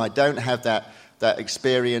household and I don't have that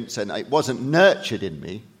experience and it wasn't nurtured in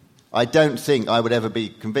me, I don't think I would ever be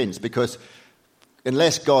convinced, because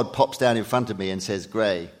unless God pops down in front of me and says,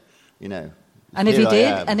 Gray, you know... And if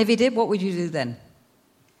he did, what would you do then?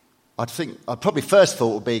 I'd probably first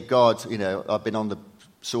thought would be, God, you know, I've been on the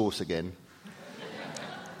sauce again.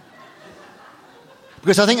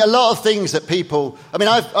 Because I think a lot of things that people... I mean,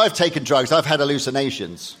 I've taken drugs, I've had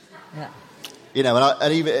hallucinations. Yeah. You know, and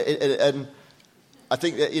I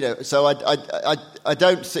think that, you know, so I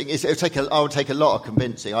don't think... I would take a lot of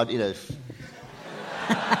convincing, you know...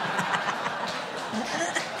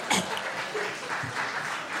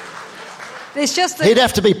 It's just that... He'd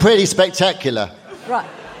have to be pretty spectacular. Right.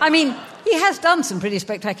 I mean, he has done some pretty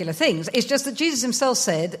spectacular things. It's just that Jesus himself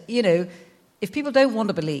said, you know, if people don't want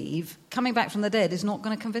to believe, coming back from the dead is not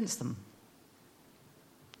going to convince them.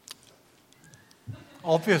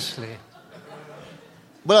 Obviously.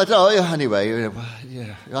 Well, I don't know, anyway,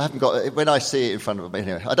 yeah, I haven't got... When I see it in front of me,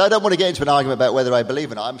 anyway, I don't want to get into an argument about whether I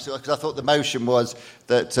believe or not, because I thought the motion was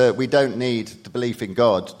that we don't need the belief in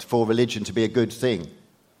God for religion to be a good thing.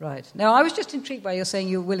 Right. Now, I was just intrigued by your saying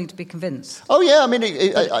you were willing to be convinced. Oh, yeah, I mean...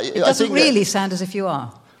 It doesn't really sound as if you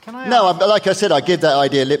are. Like I said, I give that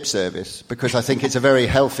idea lip service, because I think it's a very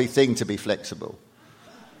healthy thing to be flexible.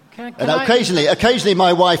 Occasionally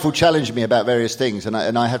my wife will challenge me about various things, and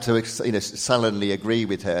I have to, you know, sullenly agree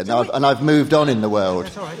with her, and I've moved on in the world.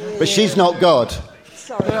 But she's not God.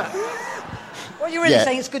 Sorry. What you're really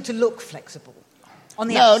saying, it's good to look flexible on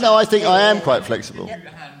the outside. No, I think I am quite flexible.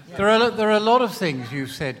 There are a lot of things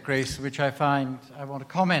you've said, Grace, which I find I want to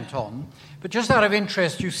comment on. But just out of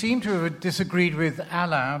interest, you seem to have disagreed with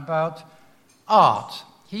Alain about art.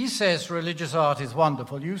 He says religious art is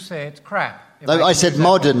wonderful. You say it's crap. No, I said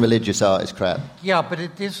modern religious art is crap. Yeah, but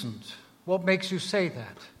it isn't. What makes you say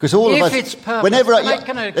that? Because all if of us... it's perfect... Whenever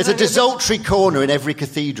there's a desultory corner in every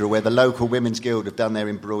cathedral where the local Women's Guild have done their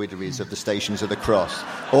embroideries of the Stations of the Cross.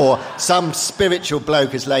 Or some spiritual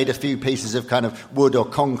bloke has laid a few pieces of kind of wood or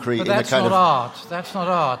concrete but in that's the kind not of... art. That's not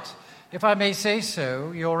art. If I may say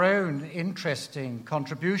so, your own interesting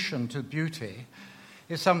contribution to beauty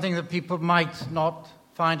is something that people might not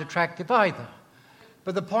find attractive either.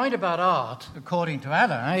 But the point about art, according to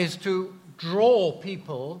Alain, is to draw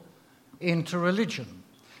people into religion.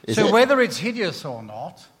 Whether it's hideous or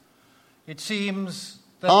not, it seems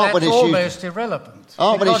that that's almost irrelevant.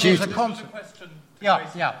 Because it's a consequence. Yeah.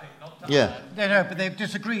 No, but they've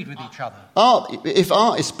disagreed with each other. If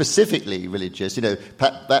art is specifically religious, you know,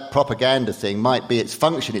 that propaganda thing might be its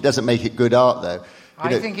function. It doesn't make it good art, though.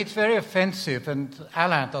 I think it's very offensive, and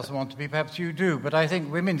Alain doesn't want to be, perhaps you do, but I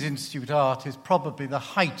think Women's Institute art is probably the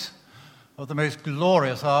height of the most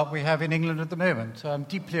glorious art we have in England at the moment. So I'm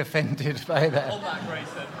deeply offended by that. On that,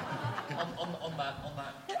 Grayson.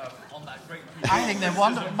 On that great... I think they're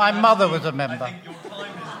wonderful. My mother was a member. I think your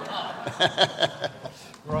time is up.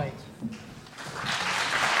 Right.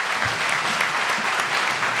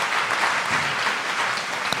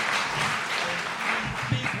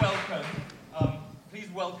 Please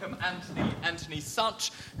welcome Anthony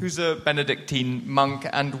Such, who's a Benedictine monk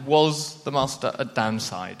and was the master at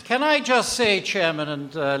Downside. Can I just say, Chairman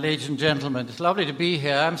and ladies and gentlemen, it's lovely to be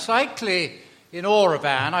here. I'm slightly in awe of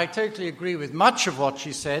Anne. I totally agree with much of what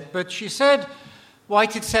she said, but she said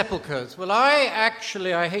Whited sepulchres. Well,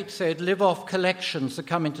 I hate to say it, live off collections that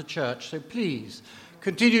come into church. So please,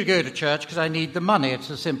 continue to go to church because I need the money. It's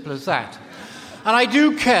as simple as that. And I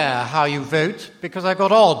do care how you vote because I've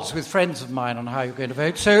got odds with friends of mine on how you're going to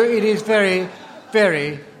vote. So it is very,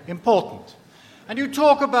 very important. And you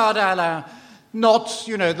talk about, Alain, not,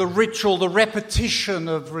 the ritual, the repetition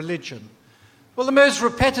of religion. Well, the most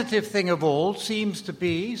repetitive thing of all seems to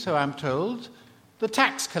be, so I'm told, the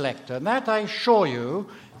tax collector. And that, I assure you,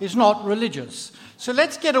 is not religious. So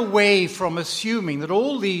let's get away from assuming that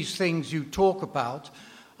all these things you talk about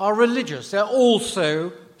are religious. They're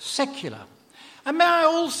also secular. And may I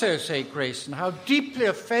also say, Grayson, how deeply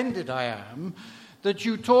offended I am that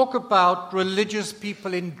you talk about religious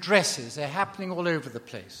people in dresses. They're happening all over the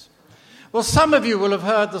place. Well, some of you will have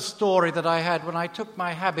heard the story that I had when I took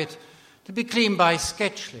my habit to be cleaned by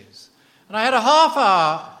Sketchlys. And I had a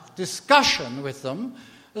half-hour discussion with them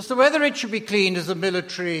as to whether it should be cleaned as a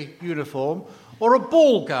military uniform or a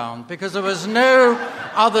ball gown, because there was no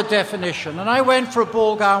other definition. And I went for a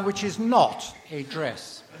ball gown, which is not a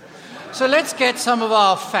dress. So let's get some of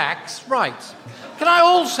our facts right. Can I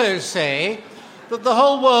also say that the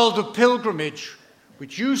whole world of pilgrimage,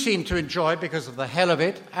 which you seem to enjoy because of the hell of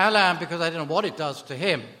it, Alain because I don't know what it does to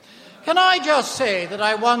him, can I just say that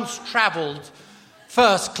I once travelled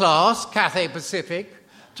first class, Cathay Pacific,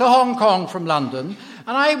 to Hong Kong from London,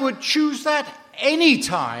 and I would choose that any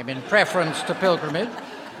time in preference to pilgrimage,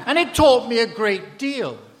 and it taught me a great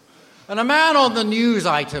deal. And a man on the news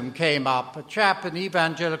item came up, a chap, an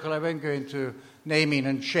evangelical, I won't go into naming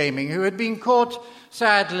and shaming, who had been caught,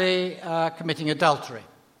 sadly, committing adultery.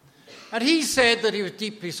 And he said that he was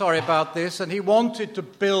deeply sorry about this, and he wanted to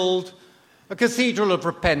build a cathedral of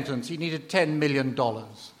repentance. He needed $10 million.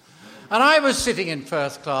 And I was sitting in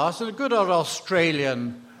first class, and a good old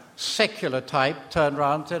Australian secular type turned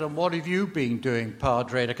around and said, "And what have you been doing,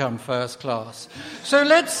 Padre, to come first class?" So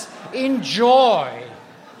let's enjoy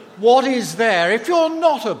what is there. If you're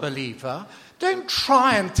not a believer, don't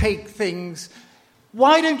try and take things.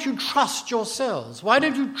 Why don't you trust yourselves? Why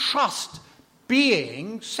don't you trust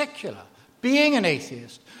being secular, being an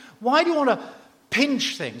atheist? Why do you want to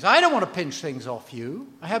pinch things? I don't want to pinch things off you.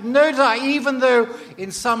 I have no doubt, even though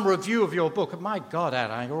in some review of your book, and my God,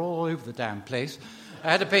 Alain, you're all over the damn place. I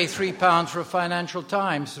had to pay £3 for a Financial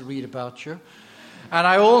Times to read about you. And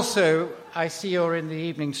I see you're in the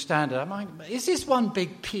Evening Standard. Is this one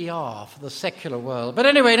big PR for the secular world? But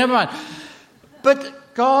anyway, never mind.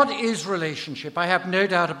 But God is relationship. I have no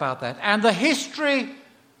doubt about that. And the history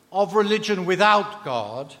of religion without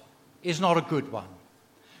God is not a good one.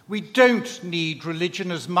 We don't need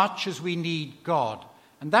religion as much as we need God.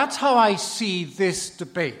 And that's how I see this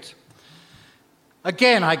debate.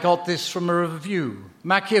 Again, I got this from a review.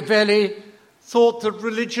 Machiavelli thought that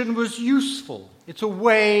religion was useful. It's a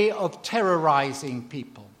way of terrorizing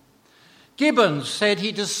people. Gibbons said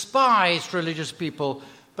he despised religious people,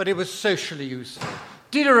 but it was socially useful.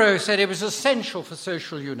 Diderot said it was essential for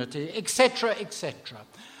social unity, etc., etc.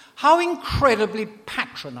 How incredibly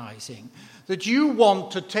patronizing that you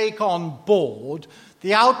want to take on board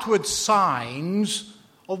the outward signs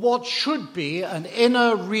of what should be an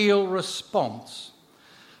inner real response.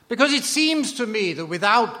 Because it seems to me that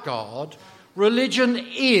without God, religion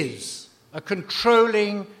is a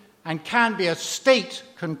controlling and can be a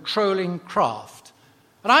state-controlling craft.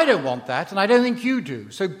 And I don't want that, and I don't think you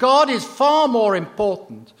do. So God is far more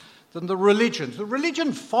important than the religion. The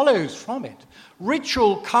religion follows from it.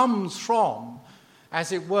 Ritual comes from,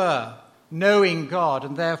 as it were, knowing God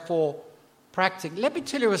and therefore practicing. Let me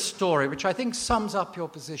tell you a story which I think sums up your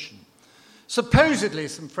position. Supposedly,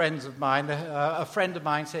 some friends of mine, a friend of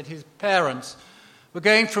mine said his parents were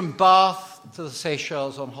going from Bath to the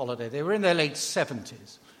Seychelles on holiday. They were in their late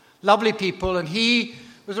 70s. Lovely people, and he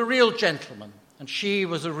was a real gentleman, and she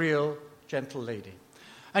was a real gentle lady.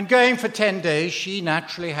 And going for 10 days, she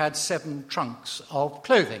naturally had 7 trunks of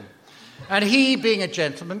clothing. And he, being a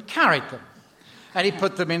gentleman, carried them. And he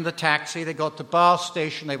put them in the taxi. They got to Bath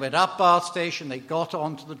Station. They went up Bath Station. They got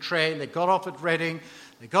onto the train. They got off at Reading.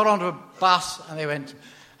 They got onto a bus, and they went.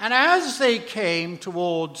 And as they came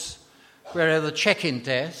towards where the check-in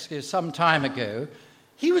desk is some time ago,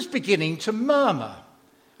 he was beginning to murmur.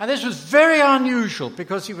 And this was very unusual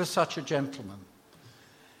because he was such a gentleman.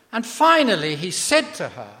 And finally, he said to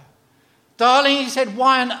her, "Darling," he said,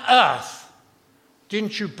 "why on earth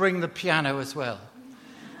didn't you bring the piano as well?"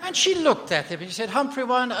 And she looked at him and she said, "Humphrey,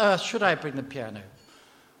 why on earth should I bring the piano?"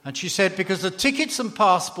 And she said, "Because the tickets and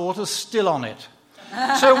passport are still on it."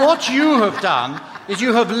 So what you have done is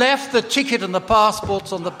you have left the ticket and the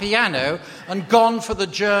passports on the piano and gone for the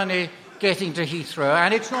journey getting to Heathrow,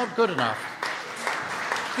 and it's not good enough.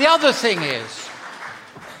 The other thing is,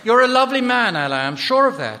 you're a lovely man, Alain, I'm sure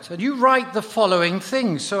of that, and you write the following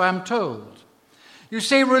things, so I'm told. You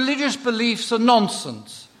say religious beliefs are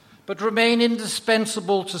nonsense, but remain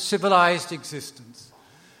indispensable to civilized existence.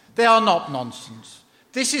 They are not nonsense.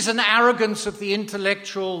 This is an arrogance of the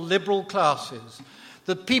intellectual liberal classes,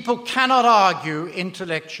 that people cannot argue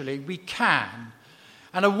intellectually. We can.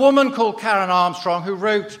 And a woman called Karen Armstrong, who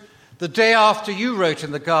wrote the day after you wrote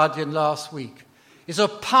in The Guardian last week, is a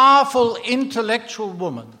powerful intellectual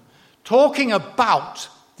woman talking about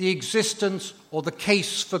the existence or the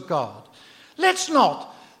case for God. Let's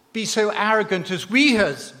not be so arrogant as we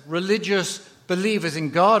as religious believers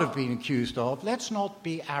in God have been accused of. Let's not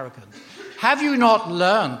be arrogant. Have you not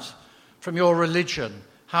learned from your religion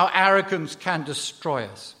how arrogance can destroy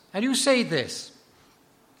us? And you say this,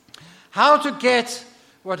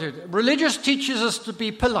 religious teaches us to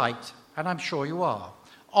be polite, and I'm sure you are.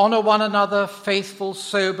 Honor one another, faithful,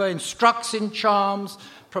 sober, instructs in charms,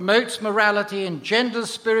 promotes morality, engenders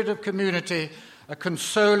spirit of community, a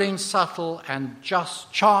consoling, subtle, and just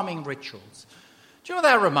charming rituals. Do you know what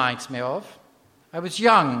that reminds me of? I was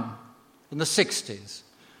young in the 60s,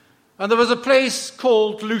 and there was a place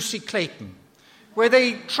called Lucy Clayton, where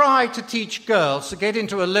they tried to teach girls to get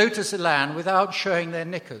into a lotus elan without showing their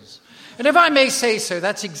knickers. And if I may say so,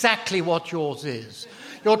 that's exactly what yours is.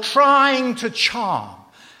 You're trying to charm.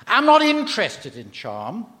 I'm not interested in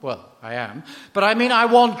charm. Well, I am. But I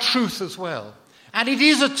want truth as well. And it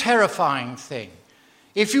is a terrifying thing.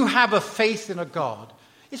 If you have a faith in a God,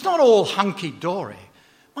 it's not all hunky-dory.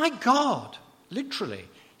 My God, literally,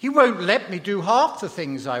 he won't let me do half the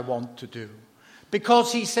things I want to do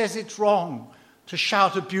because he says it's wrong to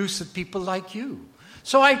shout abuse at people like you.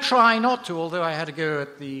 So I try not to, although I had to go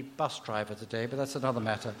at the bus driver today, but that's another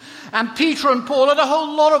matter. And Peter and Paul and a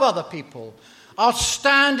whole lot of other people are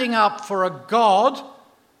standing up for a God.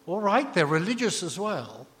 All right, they're religious as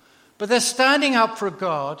well, but they're standing up for a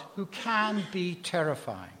God who can be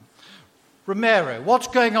terrifying. Romero, what's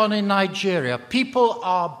going on in Nigeria? People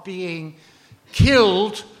are being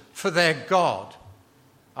killed for their God,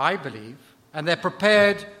 I believe, and they're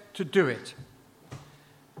prepared to do it.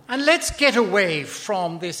 And let's get away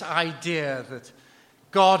from this idea that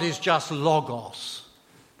God is just logos.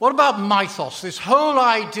 What about mythos? This whole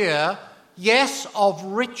idea, yes, of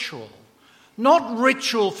ritual. Not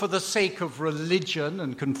ritual for the sake of religion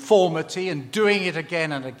and conformity and doing it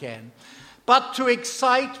again and again, but to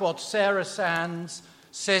excite what Sarah Sands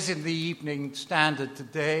says in the Evening Standard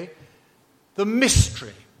today, the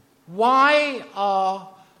mystery. Why are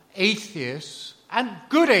atheists, and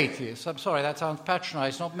good atheists, I'm sorry, that sounds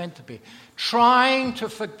patronized, not meant to be, trying to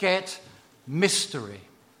forget mystery?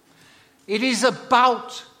 It is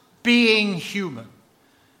about being human.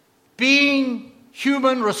 Being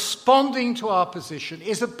human, responding to our position,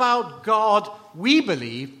 is about God, we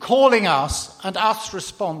believe, calling us and us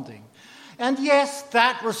responding. And yes,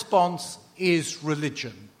 that response is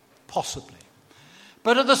religion, possibly.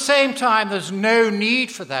 But at the same time, there's no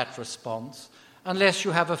need for that response unless you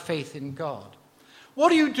have a faith in God.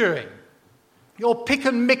 What are you doing? You're pick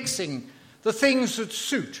and mixing the things that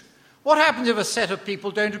suit. What happens if a set of people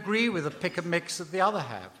don't agree with the pick and mix that the other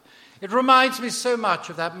have? It reminds me so much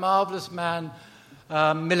of that marvelous man,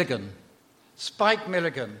 Milligan, Spike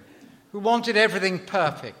Milligan, who wanted everything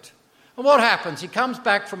perfect. And what happens? He comes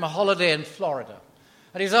back from a holiday in Florida,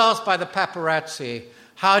 and he's asked by the paparazzi,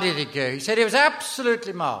 how did it go? He said, it was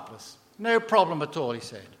absolutely marvelous. No problem at all, he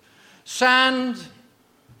said. Sand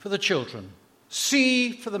for the children,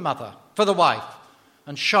 sea for the mother, for the wife,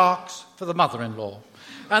 and sharks for the mother-in-law.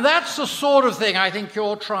 And that's the sort of thing I think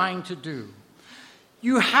you're trying to do.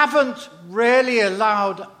 You haven't really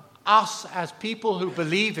allowed us as people who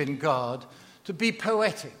believe in God to be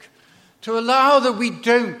poetic, to allow that we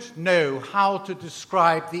don't know how to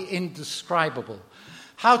describe the indescribable,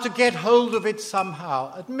 how to get hold of it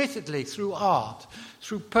somehow, admittedly through art,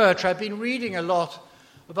 through poetry. I've been reading a lot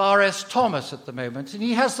of R.S. Thomas at the moment, and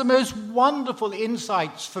he has the most wonderful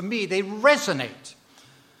insights for me. They resonate.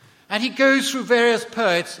 And he goes through various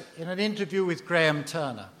poets in an interview with Graham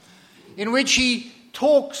Turner, in which he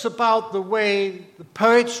talks about the way the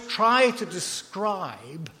poets try to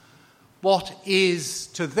describe what is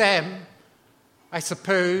to them, I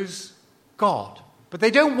suppose, God. But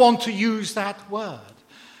they don't want to use that word.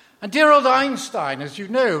 And dear old Einstein, as you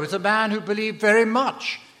know, was a man who believed very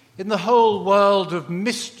much in the whole world of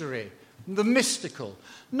mystery, the mystical,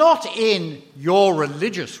 not in your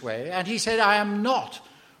religious way. And he said, I am not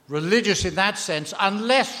religious in that sense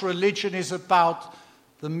unless religion is about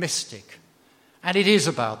the mystic. And it is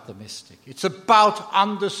about the mystic. It's about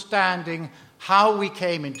understanding how we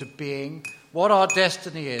came into being, what our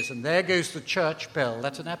destiny is. And there goes the church bell.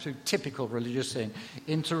 That's an absolute typical religious thing.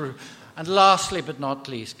 And lastly, but not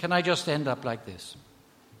least, can I just end up like this?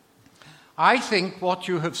 I think what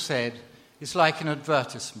you have said is like an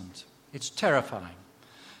advertisement. It's terrifying.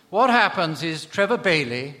 What happens is Trevor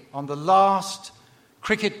Bailey, on the last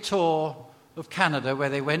cricket tour of Canada, where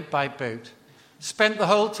they went by boat, spent the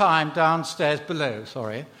whole time downstairs below,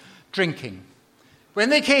 drinking. When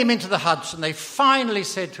they came into the Hudson, they finally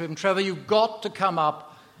said to him, Trevor, you've got to come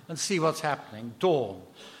up and see what's happening, dawn.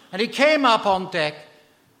 And he came up on deck,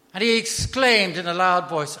 and he exclaimed in a loud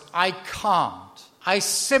voice, I can't. I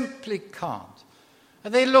simply can't.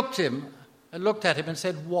 And they looked at him and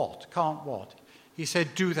said, what? Can't what? He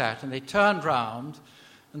said, do that. And they turned round,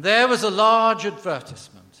 and there was a large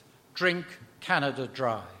advertisement, drink Canada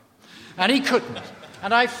dry. And he couldn't.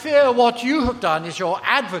 And I fear what you have done is you're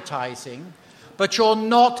advertising, but you're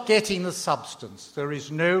not getting the substance. There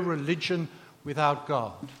is no religion without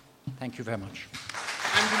God. Thank you very much.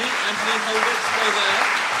 Anthony, hold it, stay there.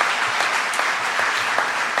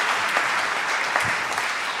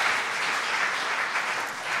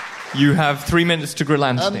 You have 3 minutes to grill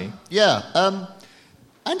Anthony.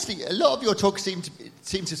 Anthony, a lot of your talk seemed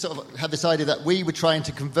to sort of have this idea that we were trying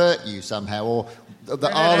to convert you somehow, or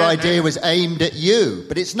that our idea was aimed at you,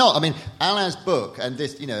 but it's not. I mean, Alain's book and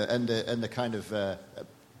this, and the kind of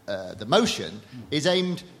the motion is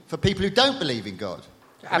aimed for people who don't believe in God.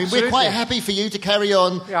 Absolutely. I mean, we're quite happy for you to carry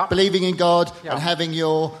on believing in God and having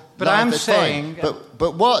your. But life, I'm that's saying, fine.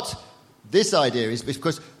 But what this idea is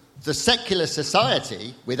because the secular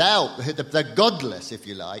society, without the godless, if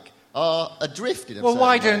you like, are adrift in a Well,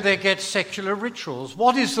 why certain way. don't they get secular rituals?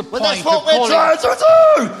 What is the point? That's what we're trying to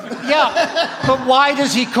do! Yeah, but why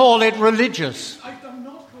does he call it religious? I'm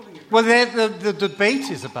not calling it. Well, the debate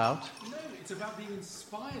is about. No, it's about being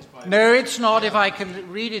inspired by it. No, it's not. If I can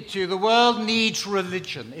read it to you, the world needs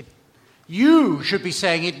religion. You should be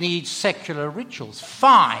saying it needs secular rituals.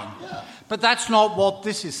 Fine. Yeah. But that's not what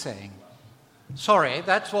this is saying. Sorry,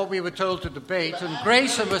 that's what we were told to debate, and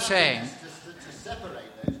Grayson was saying. To separate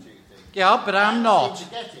those two things. Yeah, but I'm not.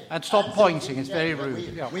 And stop pointing, it's very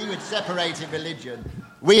rude. We had separated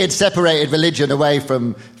religion away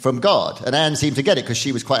from God, and Anne seemed to get it because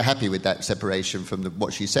she was quite happy with that separation from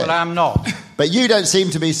what she said. Well, I'm not. But you don't seem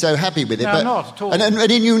to be so happy with it. No, I'm not at all. And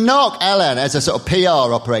then you knock Alain as a sort of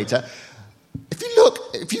PR operator. If you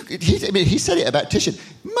look, he said it about Titian.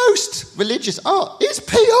 Most religious art is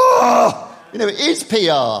PR. It is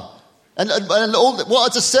PR. And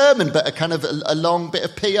what is a sermon but a kind of a long bit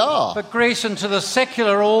of PR? But Grayson, to the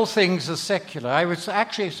secular, all things are secular. I was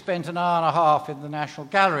actually spent an hour and a half in the National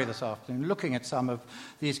Gallery this afternoon looking at some of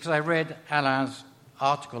these because I read Alain's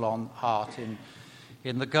article on art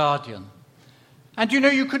in The Guardian. And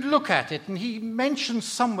you could look at it, and he mentions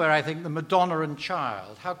somewhere, I think, the Madonna and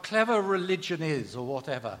Child, how clever religion is or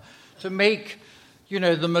whatever, to make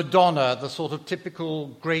the Madonna, the sort of typical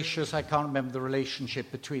gracious, I can't remember the relationship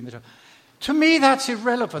between the two. To me, that's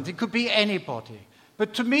irrelevant. It could be anybody.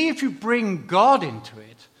 But to me, if you bring God into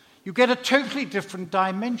it, you get a totally different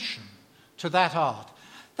dimension to that art.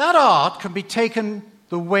 That art can be taken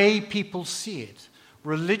the way people see it.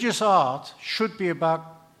 Religious art should be about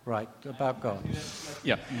God.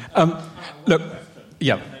 Yeah. Look,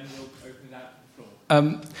 yeah.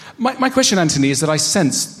 My question, Anthony, is that I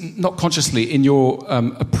sense, not consciously in your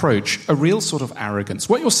approach, a real sort of arrogance.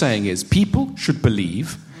 What you're saying is people should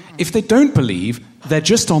believe. If they don't believe, they're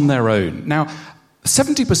just on their own. Now,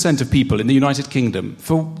 70% of people in the United Kingdom,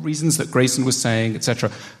 for reasons that Grayson was saying,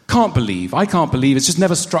 etc., can't believe. I can't believe. It's just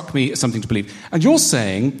never struck me as something to believe. And you're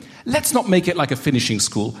saying, let's not make it like a finishing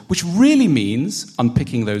school, which really means,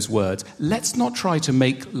 unpicking those words, let's not try to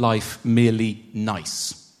make life merely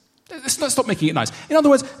nice. Let's stop making it nice. In other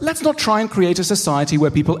words, let's not try and create a society where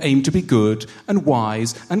people aim to be good and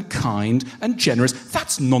wise and kind and generous.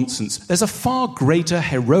 That's nonsense. There's a far greater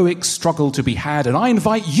heroic struggle to be had, and I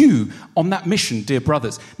invite you on that mission, dear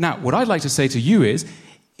brothers. Now, what I'd like to say to you is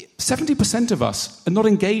 70% of us are not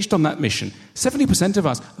engaged on that mission. 70% of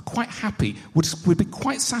us are quite happy, would be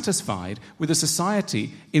quite satisfied with a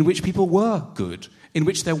society in which people were good, in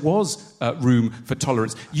which there was room for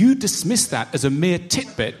tolerance. You dismiss that as a mere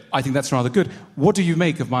titbit. I think that's rather good. What do you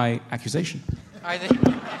make of my accusation? I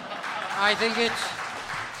think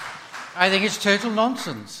it's total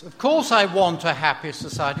nonsense. Of course I want a happy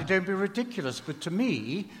society. Don't be ridiculous. But to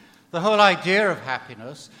me, the whole idea of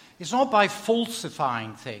happiness is not by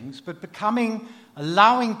falsifying things, but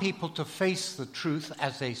allowing people to face the truth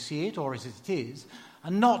as they see it or as it is,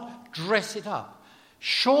 and not dress it up.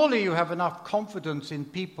 Surely you have enough confidence in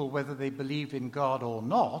people, whether they believe in God or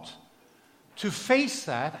not, to face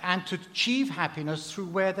that and to achieve happiness through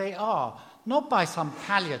where they are, not by some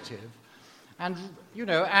palliative. And, you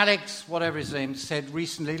know, Alex, whatever his name, said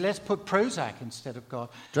recently, let's put Prozac instead of God.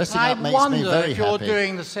 Dressing up makes me very happy. I wonder if you're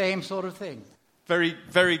doing the same sort of thing. Very,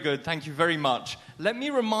 very good. Thank you very much. Let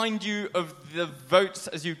me remind you of the votes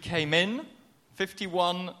as you came in.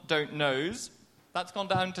 51 don't knows. That's gone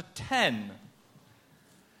down to 10.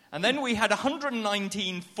 And then we had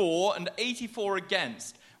 119 for and 84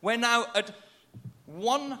 against. We're now at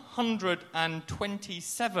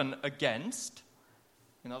 127 against.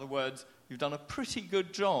 In other words, you've done a pretty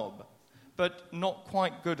good job, but not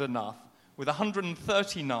quite good enough, with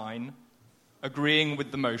 139 agreeing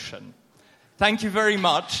with the motion. Thank you very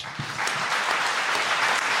much.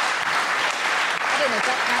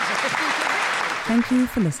 Thank you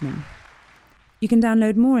for listening. You can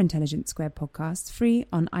download more Intelligence Squared podcasts free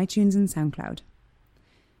on iTunes and SoundCloud.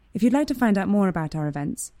 If you'd like to find out more about our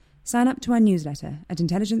events, sign up to our newsletter at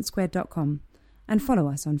intelligencesquared.com and follow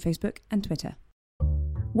us on Facebook and Twitter.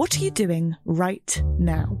 What are you doing right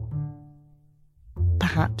now?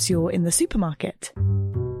 Perhaps you're in the supermarket.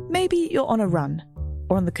 Maybe you're on a run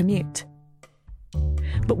or on the commute.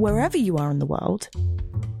 But wherever you are in the world,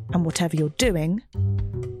 and whatever you're doing,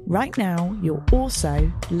 right now you're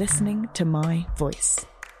also listening to my voice.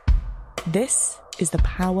 This is the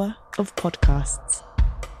power of podcasts.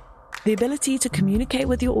 The ability to communicate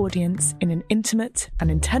with your audience in an intimate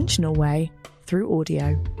and intentional way through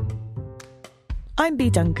audio. I'm Bea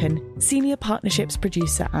Duncan, Senior Partnerships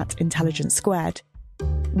Producer at Intelligence Squared.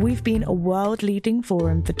 We've been a world-leading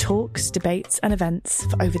forum for talks, debates and events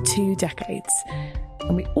for over 2 decades.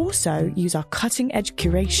 And we also use our cutting-edge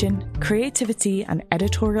curation, creativity and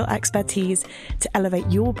editorial expertise to elevate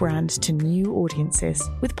your brand to new audiences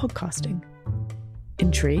with podcasting.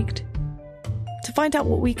 Intrigued? To find out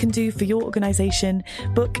what we can do for your organisation,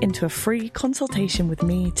 book into a free consultation with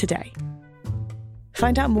me today.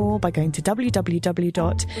 Find out more by going to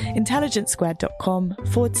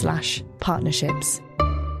www.intelligencesquared.com/partnerships.